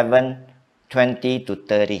 11, 20 to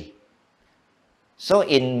 30. So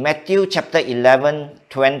in Matthew chapter 11,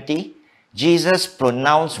 20, Jesus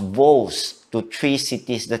pronounced woes to 3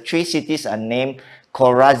 cities. The 3 cities are named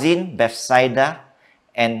Chorazin, Bethsaida,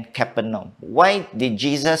 and Capernaum. Why did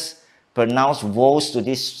Jesus pronounce woes to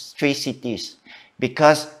these 3 cities?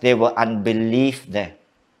 Because there were unbelief there.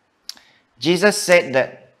 Jesus said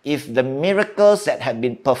that if the miracles that had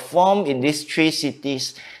been performed in these 3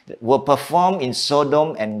 cities were performed in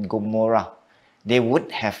Sodom and Gomorrah, they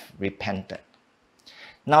would have repented.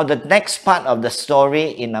 Now the next part of the story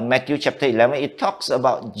in Matthew chapter 11, it talks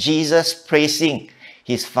about Jesus praising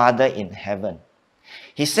his Father in heaven.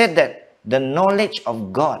 He said that the knowledge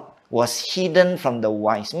of God was hidden from the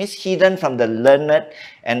wise, means hidden from the learned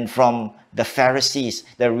and from the Pharisees,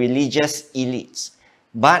 the religious elites.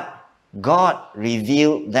 But God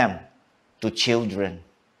revealed them to children.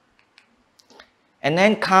 And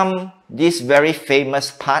then come this very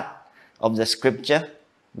famous part of the scripture,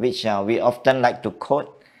 which we often like to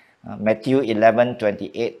quote. Matthew 11,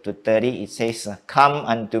 28 to 30, it says, "Come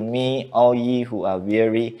unto me, all ye who are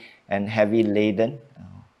weary and heavy laden.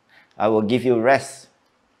 I will give you rest."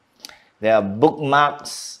 There are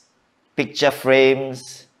bookmarks, picture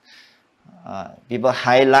frames. People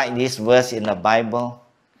highlight this verse in the Bible.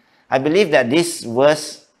 I believe that this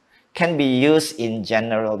verse can be used in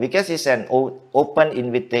general because it's an open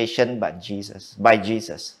invitation by Jesus.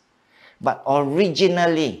 But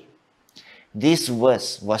originally, this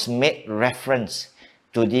verse was made reference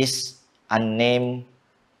to this unnamed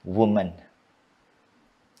woman.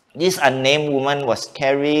 This unnamed woman was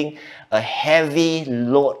carrying a heavy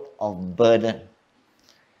load of burden.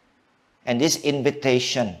 And this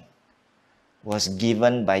invitation was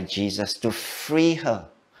given by Jesus to free her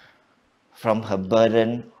from her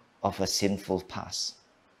burden of a sinful past.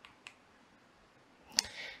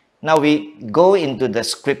 Now we go into the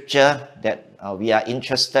scripture that we are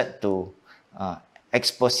interested to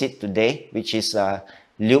exposit today, which is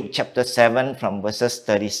Luke chapter 7 from verses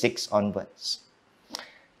 36 onwards.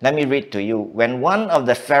 Let me read to you. When one of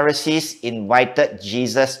the Pharisees invited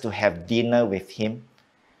Jesus to have dinner with him,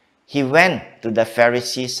 he went to the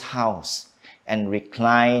Pharisee's house and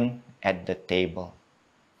reclined at the table.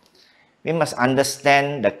 We must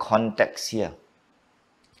understand the context here.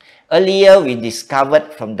 Earlier, we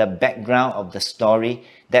discovered from the background of the story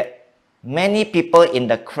that many people in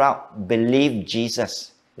the crowd believed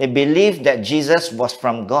Jesus. They believed that Jesus was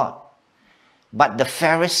from God. But the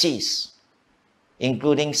Pharisees,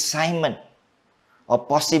 including Simon, or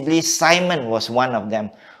possibly Simon was one of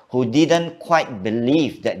them, who didn't quite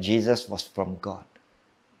believe that Jesus was from God.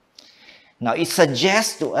 Now, it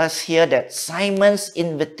suggests to us here that Simon's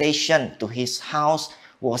invitation to his house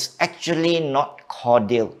was actually not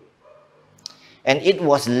cordial. And it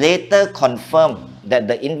was later confirmed that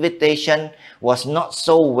the invitation was not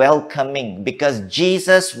so welcoming because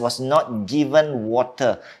Jesus was not given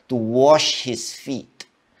water to wash his feet,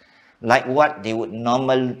 like what they would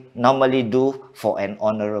normally do for an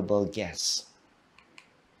honorable guest.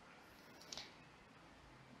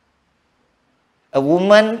 A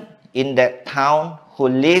woman in that town who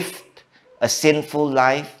lived a sinful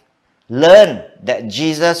life learned that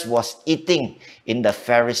Jesus was eating in the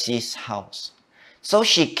Pharisee's house. So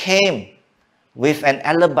she came with an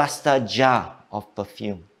alabaster jar of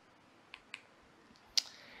perfume.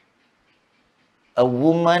 A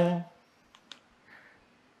woman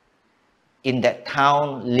in that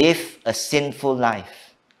town lived a sinful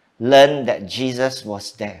life, learned that Jesus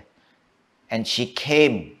was there, and she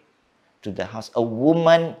came to the house. A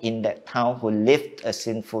woman in that town who lived a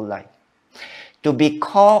sinful life. To be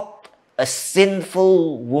called a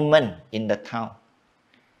sinful woman in the town,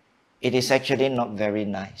 it is actually not very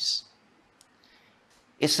nice.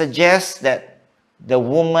 it suggests that the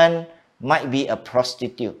woman might be a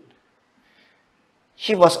prostitute.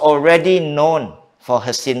 She was already known for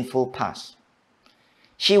her sinful past.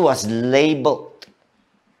 She was labeled.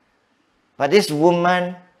 But this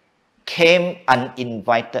woman came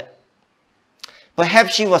uninvited.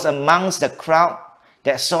 Perhaps she was amongst the crowd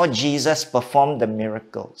that saw Jesus perform the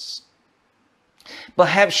miracles.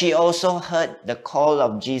 Perhaps she also heard the call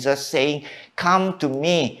of Jesus saying, "Come to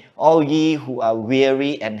me, all ye who are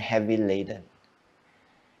weary and heavy laden."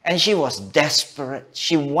 And she was desperate.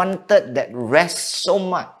 She wanted that rest so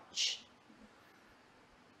much.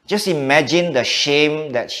 Just imagine the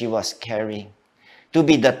shame that she was carrying. To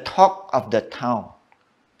be the talk of the town.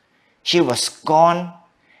 She was scorned,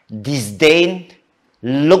 disdained,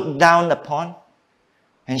 looked down upon,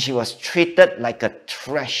 and she was treated like a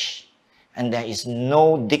trash, and there is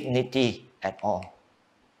no dignity at all.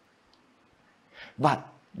 But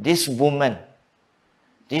this woman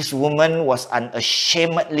was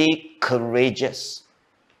unashamedly courageous.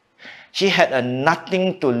 She had a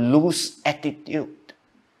nothing to lose attitude.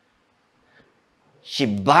 She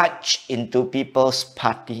barged into people's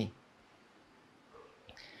party.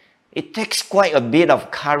 It takes quite a bit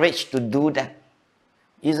of courage to do that,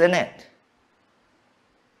 isn't it?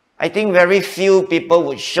 I think very few people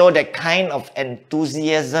would show that kind of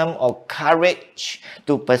enthusiasm or courage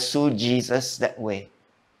to pursue Jesus that way.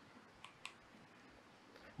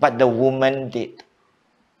 But the woman did.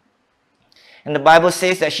 And the Bible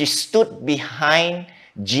says that she stood behind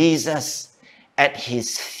Jesus at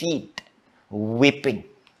his feet, weeping.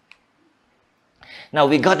 Now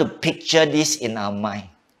we got to picture this in our mind.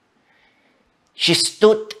 She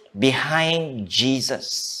stood behind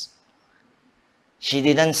Jesus. She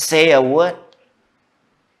didn't say a word.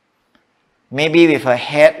 Maybe with her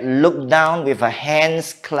head looked down, with her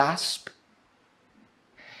hands clasped.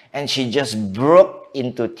 And she just broke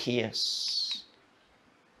into tears.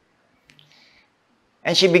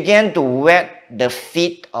 And she began to wet the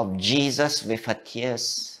feet of Jesus with her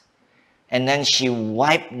tears. And then she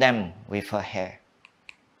wiped them with her hair.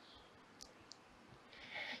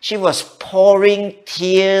 She was pouring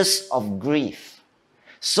tears of grief.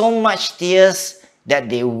 So much tears that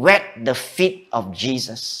they wet the feet of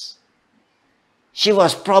Jesus. She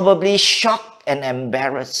was probably shocked and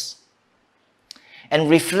embarrassed. And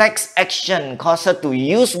reflex action caused her to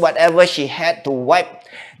use whatever she had to wipe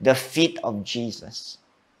the feet of Jesus.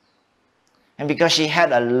 And because she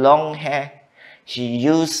had a long hair, she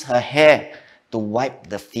used her hair to wipe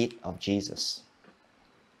the feet of Jesus.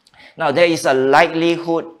 Now there is a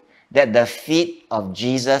likelihood that the feet of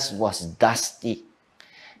Jesus was dusty.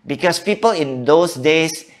 Because people in those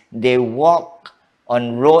days, they walk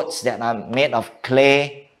on roads that are made of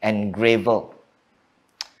clay and gravel.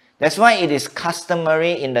 That's why it is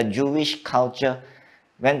customary in the Jewish culture,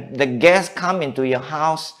 when the guests come into your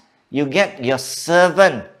house, you get your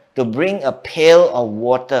servant to bring a pail of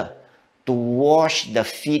water to wash the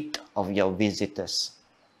feet of your visitors.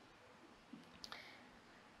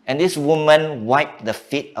 And this woman wiped the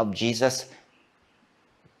feet of Jesus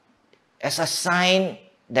as a sign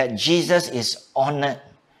that Jesus is honored.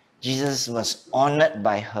 Jesus was honored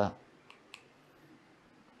by her.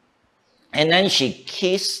 And then she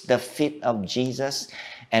kissed the feet of Jesus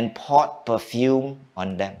and poured perfume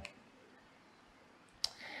on them.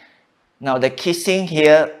 Now the kissing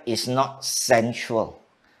here is not sensual,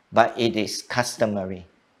 but it is customary.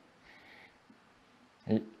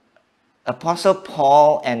 Apostle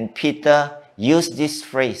Paul and Peter used this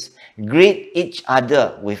phrase, greet each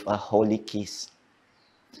other with a holy kiss.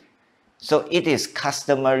 So it is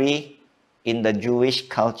customary in the Jewish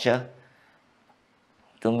culture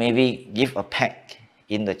to maybe give a peck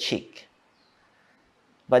in the cheek.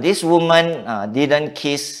 But this woman didn't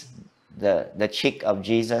kiss the cheek of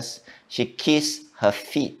Jesus. She kissed her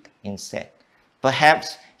feet instead.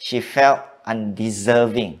 Perhaps she felt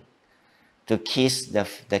undeserving to kiss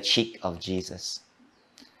the cheek of Jesus.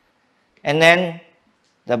 And then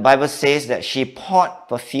the Bible says that she poured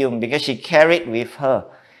perfume because she carried with her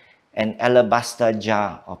an alabaster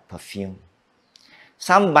jar of perfume.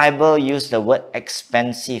 Some Bible use the word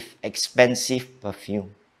expensive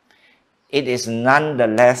perfume. It is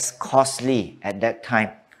nonetheless costly at that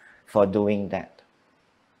time for doing that.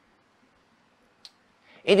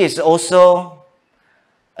 It is also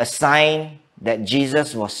a sign that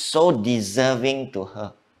Jesus was so deserving to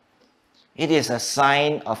her. It is a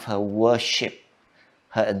sign of her worship,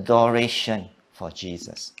 her adoration for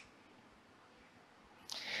Jesus.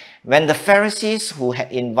 When the Pharisees who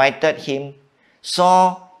had invited him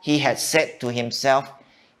saw he had said to himself,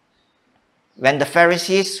 when the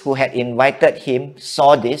Pharisees who had invited him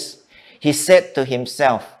saw this, he said to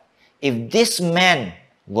himself, if this man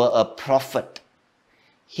were a prophet,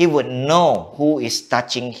 he would know who is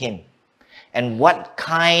touching him and what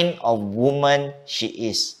kind of woman she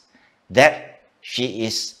is, that she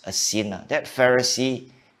is a sinner. That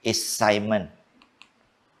Pharisee is Simon.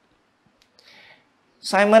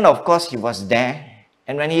 Simon, of course, he was there.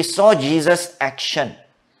 And when he saw Jesus' action,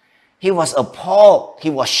 he was appalled. He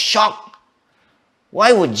was shocked.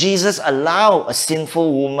 Why would Jesus allow a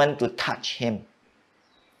sinful woman to touch him?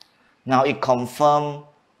 Now it confirmed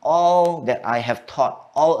all that I have taught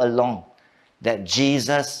all along, that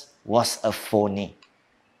Jesus was a phony.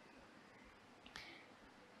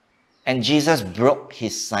 And Jesus broke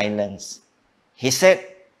his silence. He said,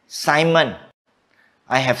 Simon,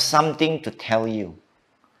 I have something to tell you.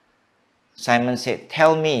 Simon said,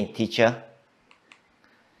 tell me, teacher.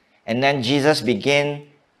 And then Jesus began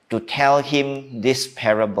to tell him this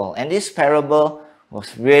parable. And this parable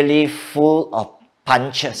was really full of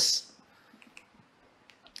punches.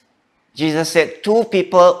 Jesus said 2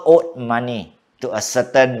 people owed money to a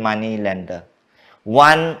certain money lender.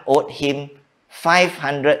 One owed him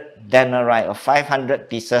 500 denarii or 500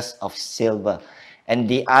 pieces of silver, and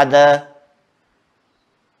the other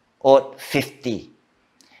owed 50.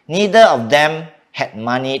 Neither of them had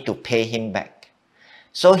money to pay him back.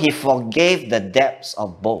 So he forgave the debts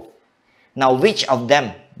of both. Now which of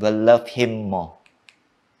them will love him more?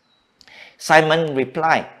 Simon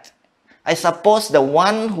replied, I suppose the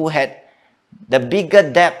one who had the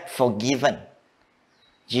bigger debt forgiven.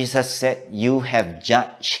 Jesus said, you have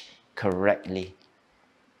judged correctly.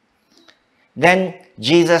 Then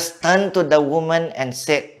Jesus turned to the woman and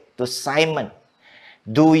said to Simon,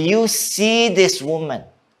 do you see this woman?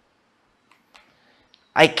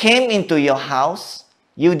 I came into your house.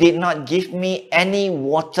 You did not give me any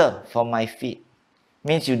water for my feet.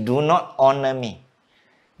 Means you do not honor me.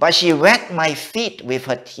 But she wet my feet with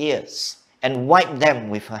her tears and wiped them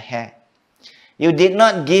with her hair. You did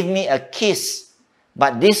not give me a kiss,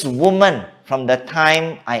 but this woman from the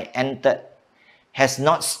time I entered has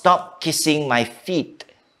not stopped kissing my feet.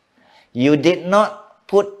 You did not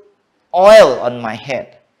put oil on my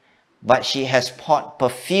head, but she has poured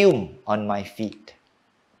perfume on my feet.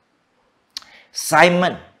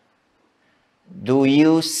 Simon, do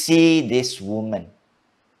you see this woman?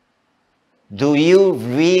 Do you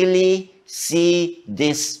really see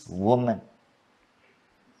this woman?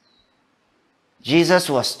 Jesus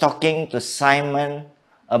was talking to Simon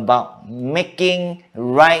about making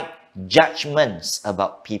right judgments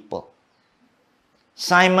about people.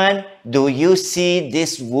 Simon, do you see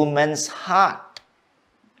this woman's heart?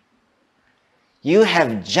 You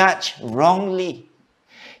have judged wrongly.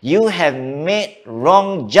 You have made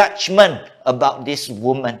wrong judgment about this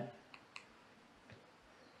woman.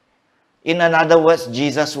 In other words,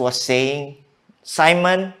 Jesus was saying,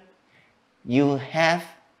 Simon, you have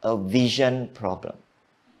a vision problem.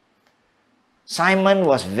 Simon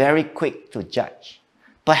was very quick to judge.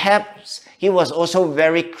 Perhaps he was also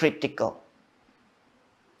very critical.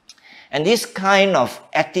 And this kind of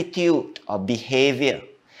attitude or behavior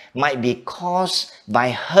might be caused by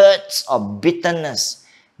hurts or bitterness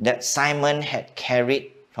that Simon had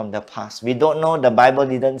carried from the past. We don't know, the Bible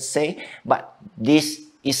didn't say, but this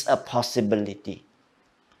is a possibility.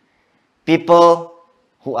 People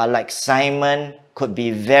who are like Simon could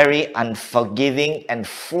be very unforgiving and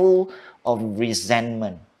full of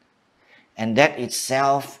resentment. And that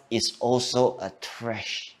itself is also a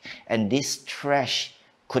trash. And this trash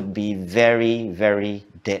could be very, very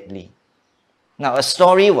deadly. Now, a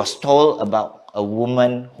story was told about a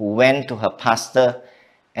woman who went to her pastor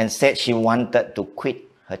and said she wanted to quit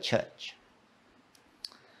her church.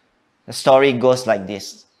 The story goes like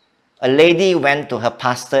this. A lady went to her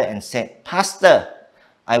pastor and said, Pastor,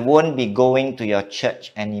 I won't be going to your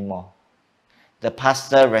church anymore. The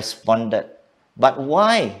pastor responded, but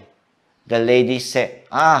why? The lady said,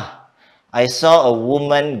 I saw a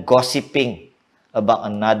woman gossiping about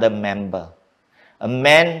another member, a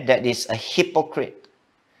man that is a hypocrite,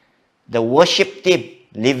 the worship team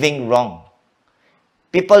living wrong,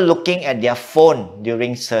 people looking at their phone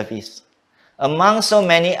during service, among so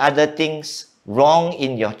many other things wrong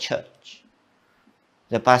in your church.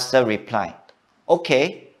 The pastor replied,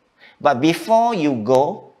 okay, but before you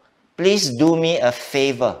go, please do me a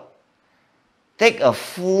favor. Take a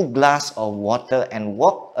full glass of water and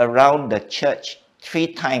walk around the church 3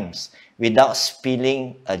 times without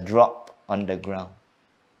spilling a drop on the ground.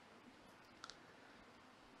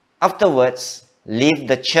 Afterwards, leave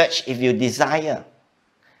the church if you desire.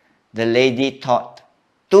 The lady thought,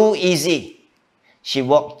 too easy. She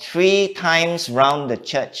walked 3 times round the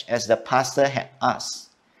church as the pastor had asked.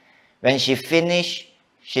 When she finished,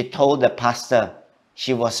 she told the pastor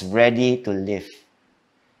she was ready to leave.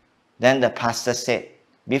 Then the pastor said,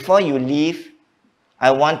 "Before you leave, I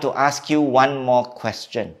want to ask you one more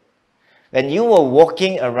question. When you were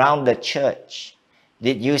walking around the church,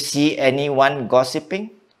 did you see anyone gossiping?"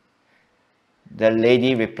 The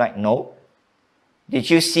lady replied, "No." "Did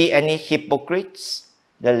you see any hypocrites?"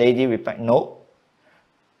 The lady replied, "No."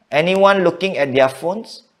 "Anyone looking at their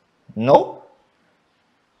phones?" "No."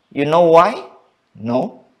 "You know why?"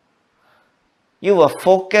 "No." "You were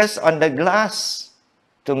focused on the glass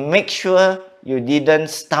to make sure you didn't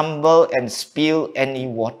stumble and spill any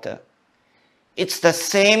water. It's the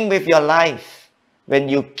same with your life. When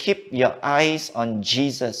you keep your eyes on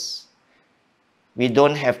Jesus, we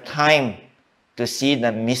don't have time to see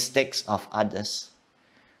the mistakes of others.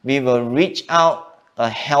 We will reach out a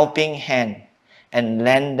helping hand and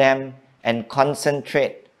lend them and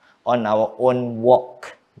concentrate on our own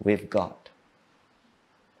walk with God."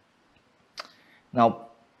 Now,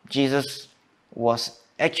 Jesus was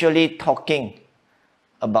actually talking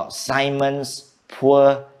about Simon's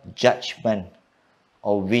poor judgment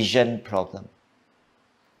or vision problem.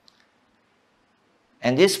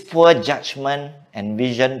 And this poor judgment and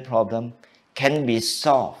vision problem can be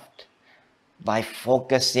solved by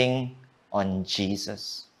focusing on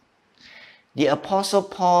Jesus. The Apostle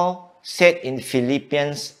Paul said in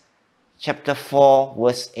Philippians chapter 4,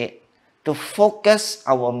 verse 8, to focus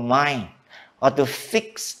our mind or to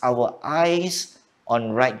fix our eyes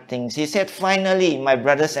on right things. He said, "Finally, my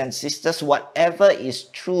brothers and sisters, whatever is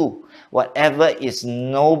true, whatever is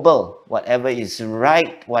noble, whatever is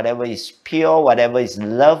right, whatever is pure, whatever is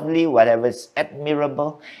lovely, whatever is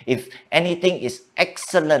admirable, if anything is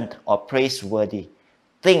excellent or praiseworthy,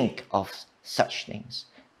 think of such things.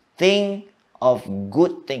 Think of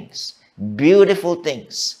good things, beautiful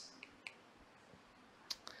things."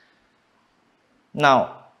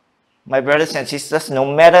 Now, my brothers and sisters, no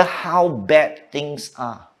matter how bad things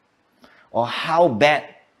are or how bad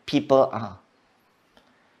people are,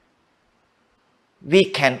 we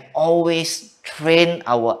can always train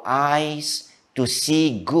our eyes to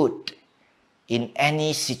see good in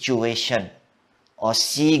any situation or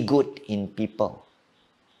see good in people.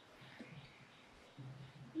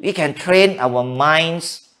 We can train our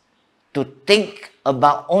minds to think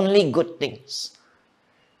about only good things.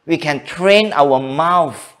 We can train our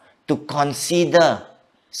mouth to consider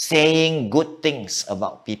saying good things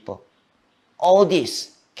about people. All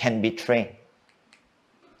this can be trained.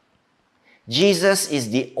 Jesus is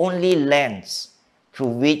the only lens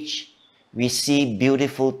through which we see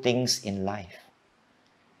beautiful things in life.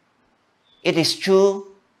 It is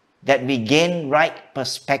true that we gain right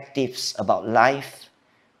perspectives about life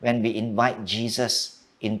when we invite Jesus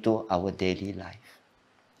into our daily life.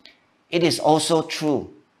 It is also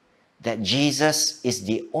true that Jesus is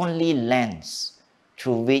the only lens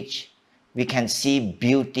through which we can see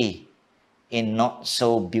beauty in not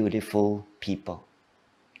so beautiful people.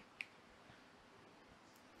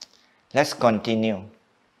 Let's continue.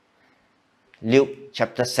 Luke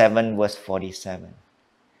chapter 7, verse 47.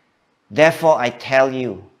 "Therefore I tell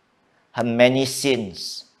you, her many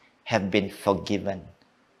sins have been forgiven,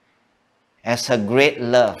 as her great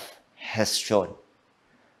love has shown.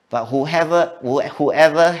 But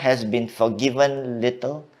whoever has been forgiven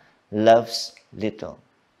little, loves little."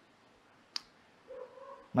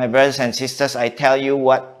 My brothers and sisters, I tell you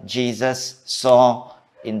what Jesus saw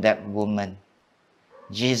in that woman.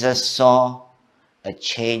 Jesus saw a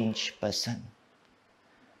changed person.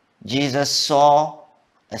 Jesus saw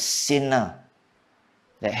a sinner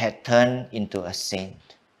that had turned into a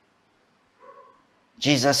saint.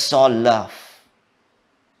 Jesus saw love.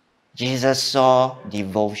 Jesus saw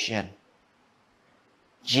devotion.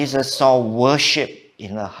 Jesus saw worship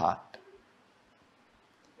in her heart.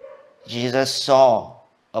 Jesus saw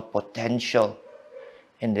a potential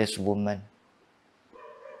in this woman.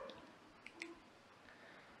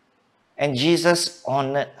 And Jesus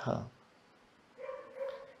honored her.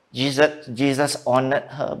 Jesus honored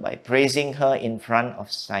her by praising her in front of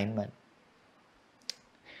Simon.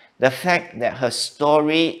 The fact that her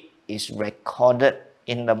story is recorded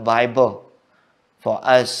in the Bible for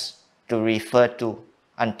us to refer to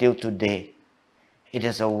until today, it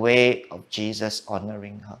is a way of Jesus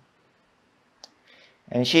honoring her.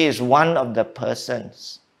 And she is one of the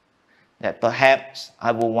persons that perhaps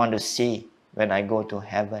I will want to see when I go to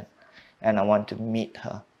heaven and I want to meet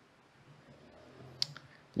her.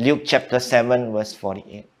 Luke chapter 7, verse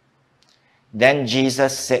 48. Then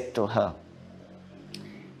Jesus said to her,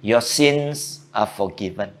 "Your sins are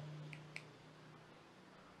forgiven."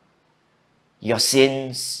 Your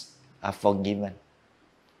sins are forgiven.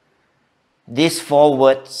 these 4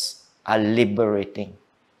 words are liberating.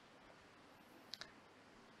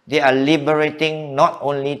 They are liberating not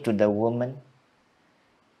only to the woman,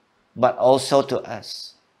 but also to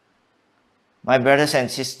us. My brothers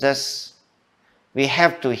and sisters, we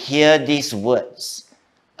have to hear these words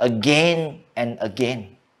again and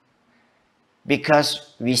again.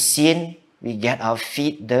 Because we sin, we get our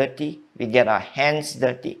feet dirty, we get our hands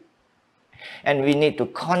dirty. And we need to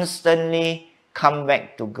constantly come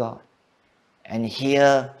back to God and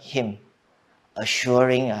hear Him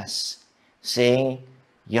assuring us, saying,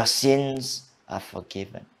 your sins are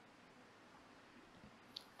forgiven.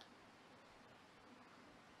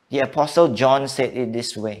 The Apostle John said it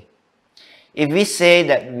this way: if we say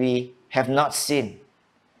that we have not sinned,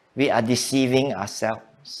 we are deceiving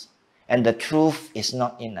ourselves, and the truth is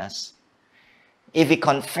not in us. If we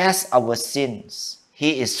confess our sins,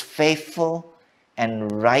 He is faithful and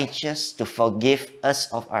righteous to forgive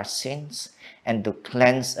us of our sins and to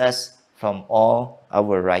cleanse us from all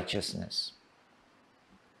our righteousness.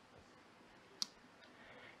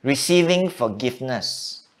 Receiving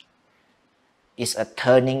forgiveness is a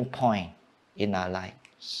turning point in our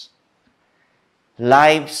lives.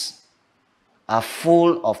 Lives are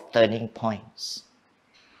full of turning points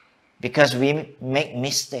because we make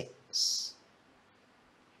mistakes.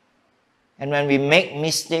 And when we make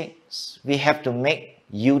mistakes, we have to make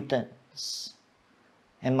U-turns.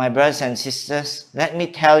 And my brothers and sisters, let me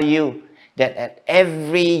tell you that at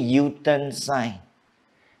every U-turn sign,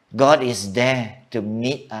 God is there to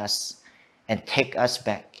meet us and take us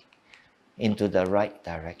back into the right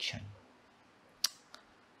direction.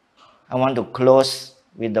 I want to close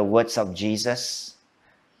with the words of Jesus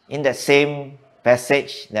in the same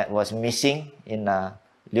passage that was missing in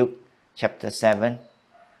Luke chapter 7.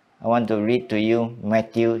 I want to read to you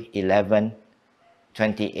Matthew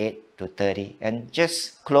 11:28 to 30. And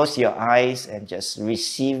just close your eyes and just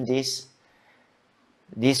receive these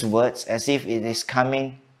words as if it is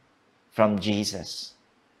coming from Jesus.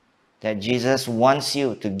 That Jesus wants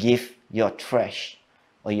you to give your trash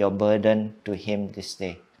or your burden to Him this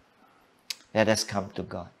day. Let us come to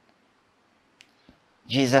God.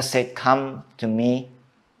 Jesus said, come to me,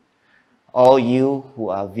 all you who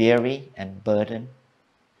are weary and burdened,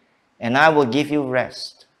 and I will give you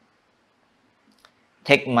rest.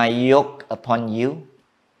 Take my yoke upon you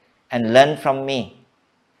and learn from me,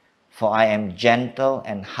 for I am gentle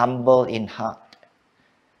and humble in heart,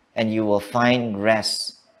 and you will find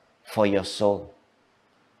rest for your soul.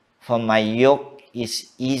 For my yoke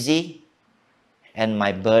is easy and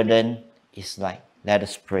my burden is light. Let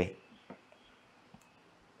us pray.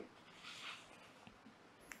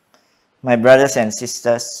 My brothers and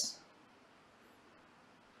sisters,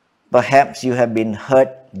 perhaps you have been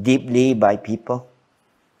hurt deeply by people.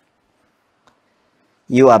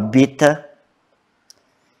 You are bitter.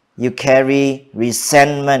 You carry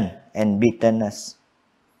resentment and bitterness.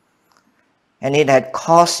 And it had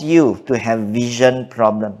caused you to have vision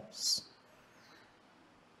problems.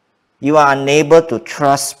 You are unable to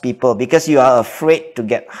trust people because you are afraid to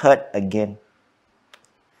get hurt again.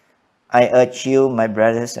 I urge you, my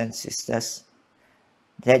brothers and sisters,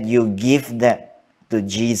 that you give that to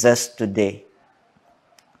Jesus today.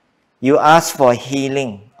 You ask for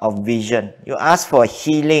healing of vision. You ask for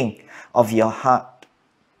healing of your heart.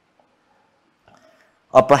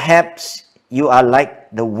 Or perhaps you are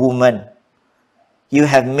like the woman. You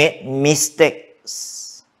have made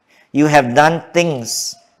mistakes. You have done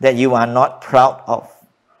things that you are not proud of.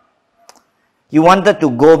 You wanted to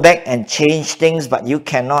go back and change things, but you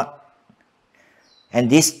cannot. And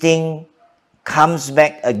this thing comes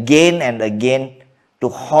back again and again to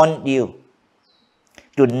haunt you,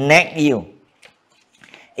 to nag you.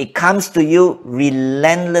 It comes to you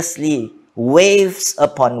relentlessly, waves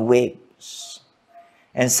upon waves.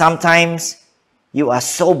 And sometimes you are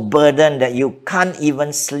so burdened that you can't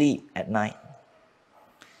even sleep at night.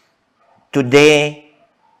 Today,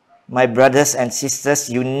 my brothers and sisters,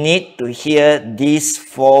 you need to hear these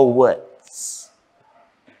 4 words,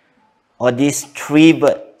 or these 3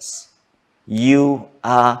 words. You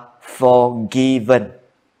are forgiven.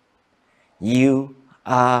 You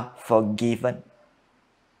are forgiven.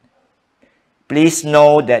 Please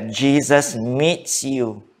know that Jesus meets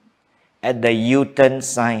you at the U-turn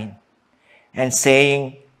sign and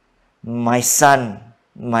saying, my son,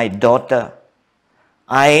 my daughter,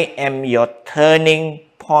 I am your turning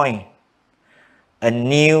point. A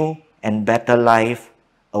new and better life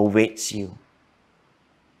awaits you.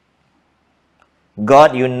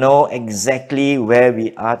 God, you know exactly where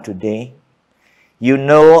we are today. You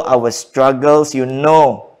know our struggles. You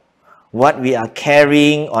know what we are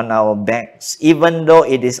carrying on our backs, even though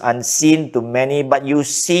it is unseen to many, but you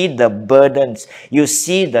see the burdens, you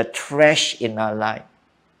see the trash in our life.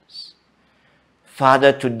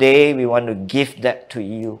 Father, today we want to give that to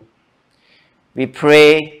you. We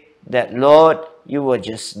pray that, Lord, you will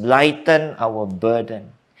just lighten our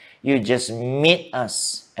burden. You just meet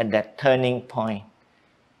us at that turning point.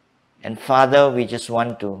 And Father, we just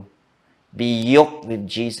want to be yoked with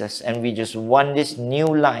Jesus, and we just want this new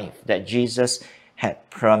life that Jesus had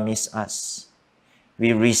promised us.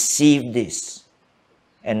 We receive this,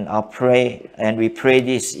 and we pray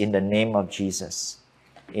this in the name of Jesus.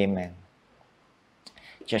 Amen.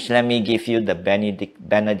 Just let me give you the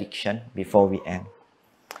benediction before we end.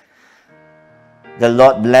 The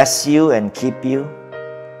Lord bless you and keep you.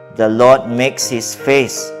 The Lord makes his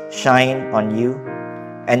face shine on you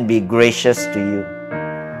and be gracious to you.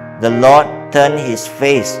 The Lord turn his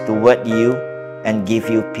face toward you and give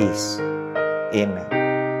you peace. Amen.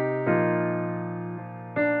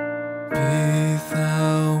 Be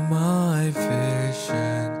thou my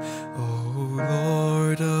vision, O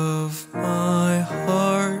Lord of my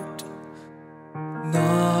heart,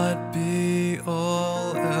 not be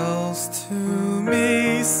all else to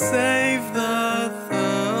me save that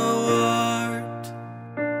thou art.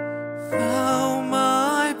 Thou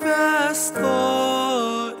my best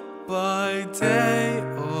thought by day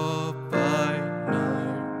or by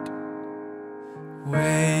night,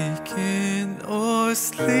 waking or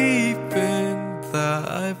sleeping,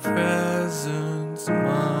 thy presence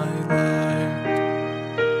my light.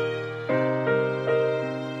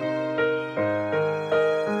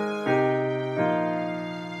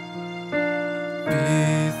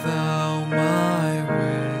 Be thou my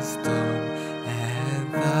wisdom,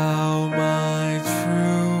 and thou my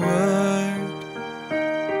true word.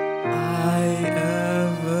 I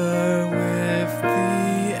ever with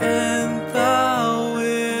thee, and thou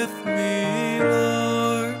with me,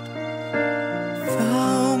 Lord.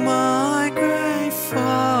 Thou my great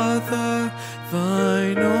Father,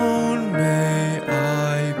 thine own may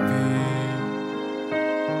I be.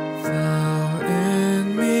 Thou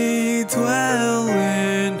in me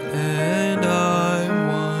dwelling, and I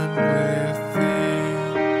one with thee.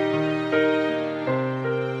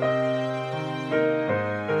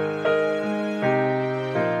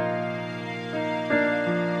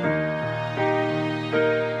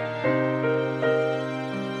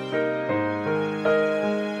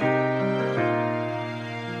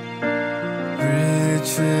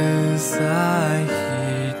 Riches I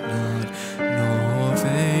heed not, nor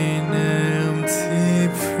vain empty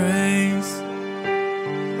praise.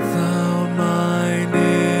 Thou mine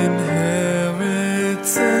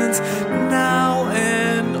inheritance, now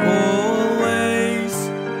and always.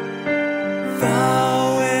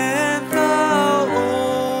 Thou and thou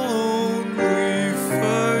only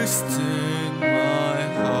first in my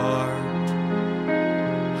heart.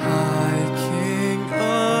 High King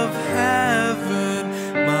of heaven,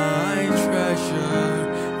 my treasure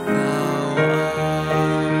thou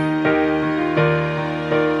art.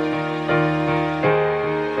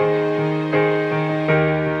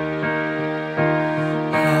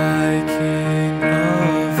 High King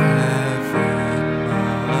of heaven,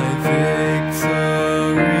 my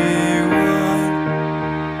victory won.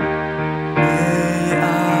 May I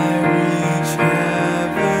reach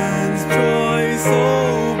heaven's joys,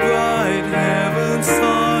 oh bright heaven's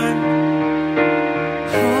sun.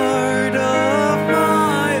 Heart of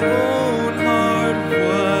my own heart,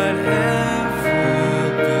 whatever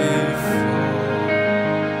befall,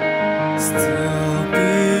 still be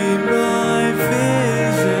my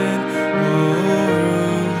vision, oh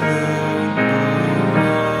Lord,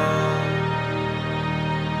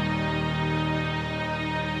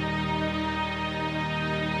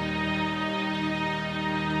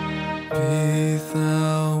 be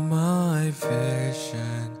thou my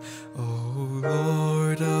vision, O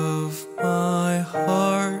Lord of my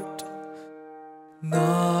heart,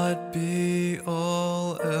 not be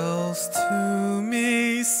all else to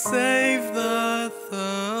me save that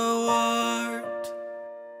thou art.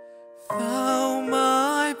 Thou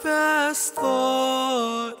my best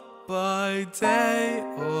thought by day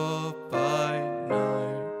or by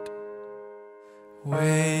night,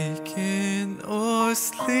 waking or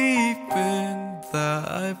sleeping,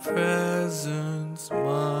 thy presence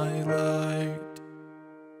my light.